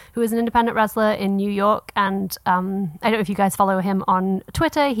Young, who is an independent wrestler in New York. And I don't know if you guys follow him on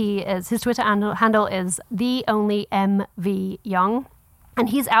Twitter. His Twitter handle is the only MV Young. And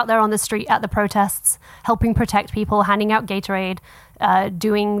he's out there on the street at the protests, helping protect people, handing out Gatorade,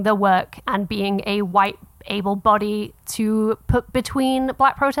 doing the work, and being a white, able body to put between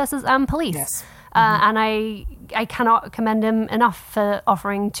black protesters and police. Yes. And I cannot commend him enough for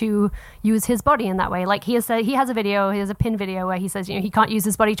offering to use his body in that way. Like he has a pin video where he says, he can't use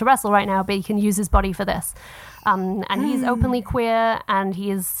his body to wrestle right now, but he can use his body for this. And he's openly queer and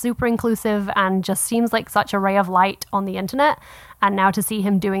he is super inclusive and just seems like such a ray of light on the internet. And now to see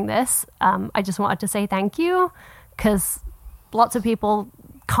him doing this, I just wanted to say thank you, because lots of people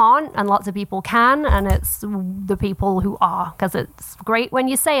can't and lots of people can, and it's the people who are, because it's great when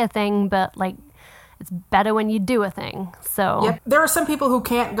you say a thing, but it's better when you do a thing. So yep. There are some people who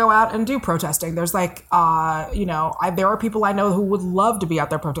can't go out and do protesting. There's there are people I know who would love to be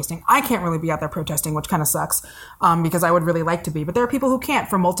out there protesting. I can't really be out there protesting, which kind of sucks, because I would really like to be. But there are people who can't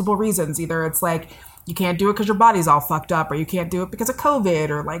for multiple reasons. Either it's you can't do it because your body's all fucked up, or you can't do it because of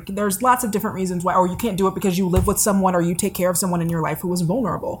COVID, or there's lots of different reasons why, or you can't do it because you live with someone or you take care of someone in your life who is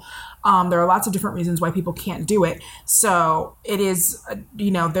vulnerable. There are lots of different reasons why people can't do it. So it is,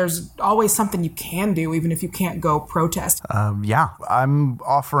 there's always something you can do, even if you can't go protest. I'm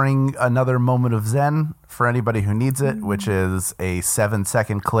offering another moment of Zen for anybody who needs it, which is a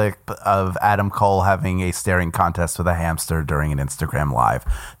 7-second clip of Adam Cole having a staring contest with a hamster during an Instagram live.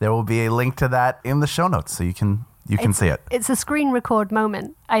 There will be a link to that in the show notes, so you can see it. It's a screen record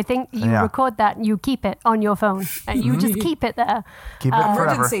moment. I think you record that and you keep it on your phone and you just keep it there. Keep it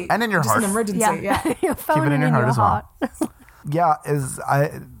forever. And in your heart. Just an emergency, yeah. Your phone keep it in your heart as well.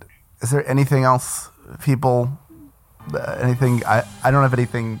 Is there anything else, people? Anything? I don't have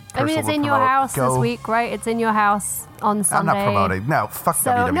anything personal. I mean, it's in your house this week, right? It's in your house. on Sunday. I'm not promoting. No, fuck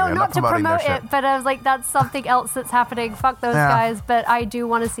So, WWE. no, I'm not to promoting promote their it, shit. but I was like, that's something else that's happening. Fuck those guys. But I do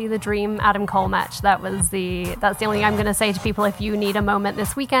want to see the Dream Adam Cole match. That's the only thing I'm going to say to people. If you need a moment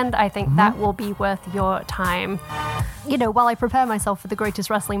this weekend, I think that will be worth your time. You know, while I prepare myself for the greatest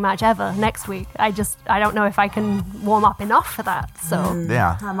wrestling match ever next week, I don't know if I can warm up enough for that. So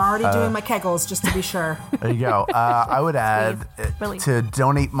I'm already doing my kegels just to be sure. There you go. I would add to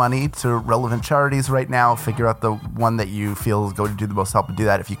donate money to relevant charities right now. Figure out the one that you feel is going to do the most help and do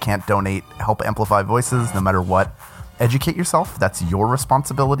that. If you can't donate, help amplify voices no matter what. Educate yourself. That's your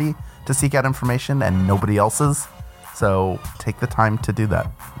responsibility to seek out information and nobody else's. So take the time to do that.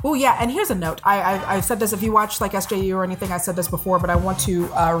 Oh, yeah. And here's a note. I've said this, if you watch like SJU or anything, I said this before, but I want to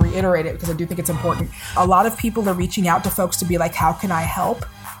reiterate it because I do think it's important. A lot of people are reaching out to folks to be like, how can I help?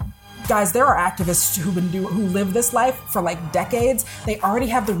 Guys, there are activists who live this life for like decades. They already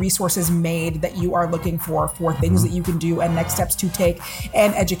have the resources made that you are looking for things that you can do and next steps to take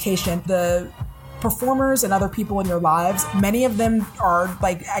and education. The performers and other people in your lives, many of them are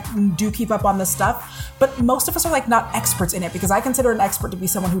like, do keep up on this stuff, but most of us are like not experts in it, because I consider an expert to be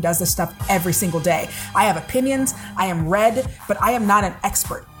someone who does this stuff every single day. I have opinions, I am read, but I am not an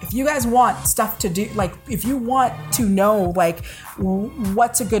expert. If you guys want stuff to do, like if you want to know like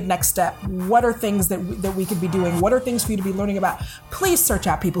what's a good next step, what are things that we could be doing, what are things for you to be learning about, please search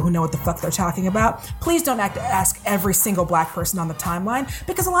out people who know what the fuck they're talking about. Please don't ask every single black person on the timeline,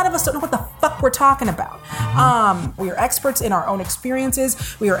 because a lot of us don't know what the fuck we're talking about. We are experts in our own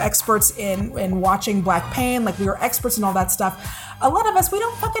experiences. We are experts in watching black pain. Like we are experts in all that stuff. A lot of us, we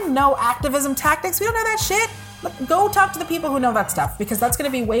don't fucking know activism tactics. We don't know that shit. Go talk to the people who know that stuff, because that's going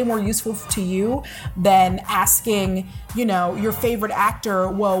to be way more useful to you than asking, your favorite actor,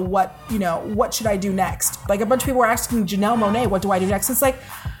 well, what should I do next? Like a bunch of people were asking Janelle Monáe, what do I do next? It's like,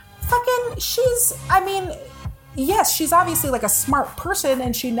 yes, she's obviously like a smart person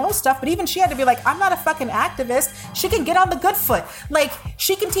and she knows stuff, but even she had to be like, I'm not a fucking activist. She can get on the good foot. Like,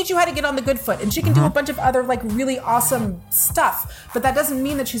 she can teach you how to get on the good foot, and she can do a bunch of other like really awesome stuff, but that doesn't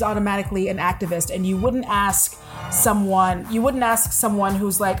mean that she's automatically an activist. And you wouldn't ask someone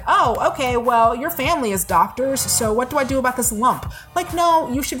who's like, oh, okay, well, your family is doctors, so what do I do about this lump? Like, no,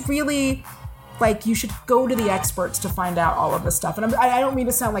 you should really... you should go to the experts to find out all of this stuff. And I don't mean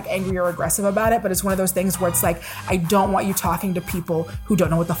to sound like angry or aggressive about it, but it's one of those things where it's like, I don't want you talking to people who don't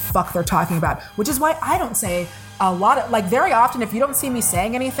know what the fuck they're talking about, which is why I don't say a lot of, very often, if you don't see me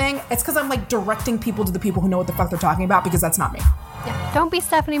saying anything, it's because I'm like directing people to the people who know what the fuck they're talking about, because that's not me. Yeah. Don't be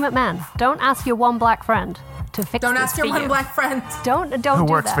Stephanie McMahon. Don't ask your one black friend to fix Don't this ask your for one you. black friend. Don't Who do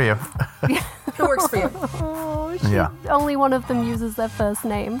works that. for you? Who works for you? Yeah. Only one of them uses their first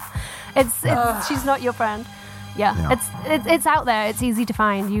name. She's not your friend. Yeah. It's out there. It's easy to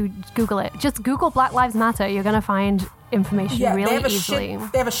find. You Google it. Just Google Black Lives Matter. You're gonna find information really easily.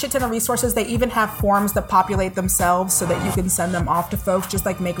 They have a shit ton of resources. They even have forms that populate themselves so that you can send them off to folks. Just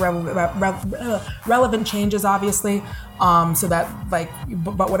like make relevant changes, obviously. So that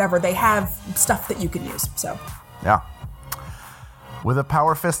but whatever, they have stuff that you can use. So yeah. With a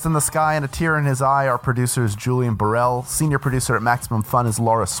power fist in the sky and a tear in his eye, our producer is Julian Burrell. Senior producer at Maximum Fun is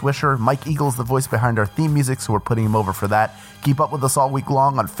Laura Swisher. Mike Eagle's the voice behind our theme music, so we're putting him over for that. Keep up with us all week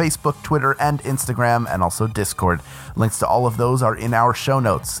long on Facebook, Twitter, and Instagram, and also Discord. Links to all of those are in our show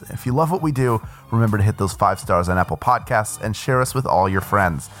notes. If you love what we do, remember to hit those 5 stars on Apple Podcasts and share us with all your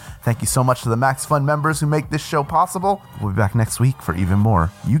friends. Thank you so much to the Max Fun members who make this show possible. We'll be back next week for even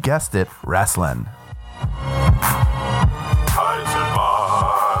more, you guessed it, wrestling. Ties and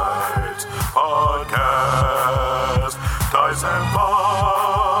Bites Podcast. Ties and Bites.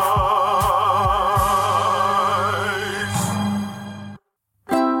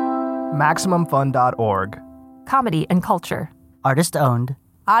 MaximumFun.org. Comedy and culture. Artist owned.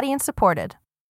 Audience supported.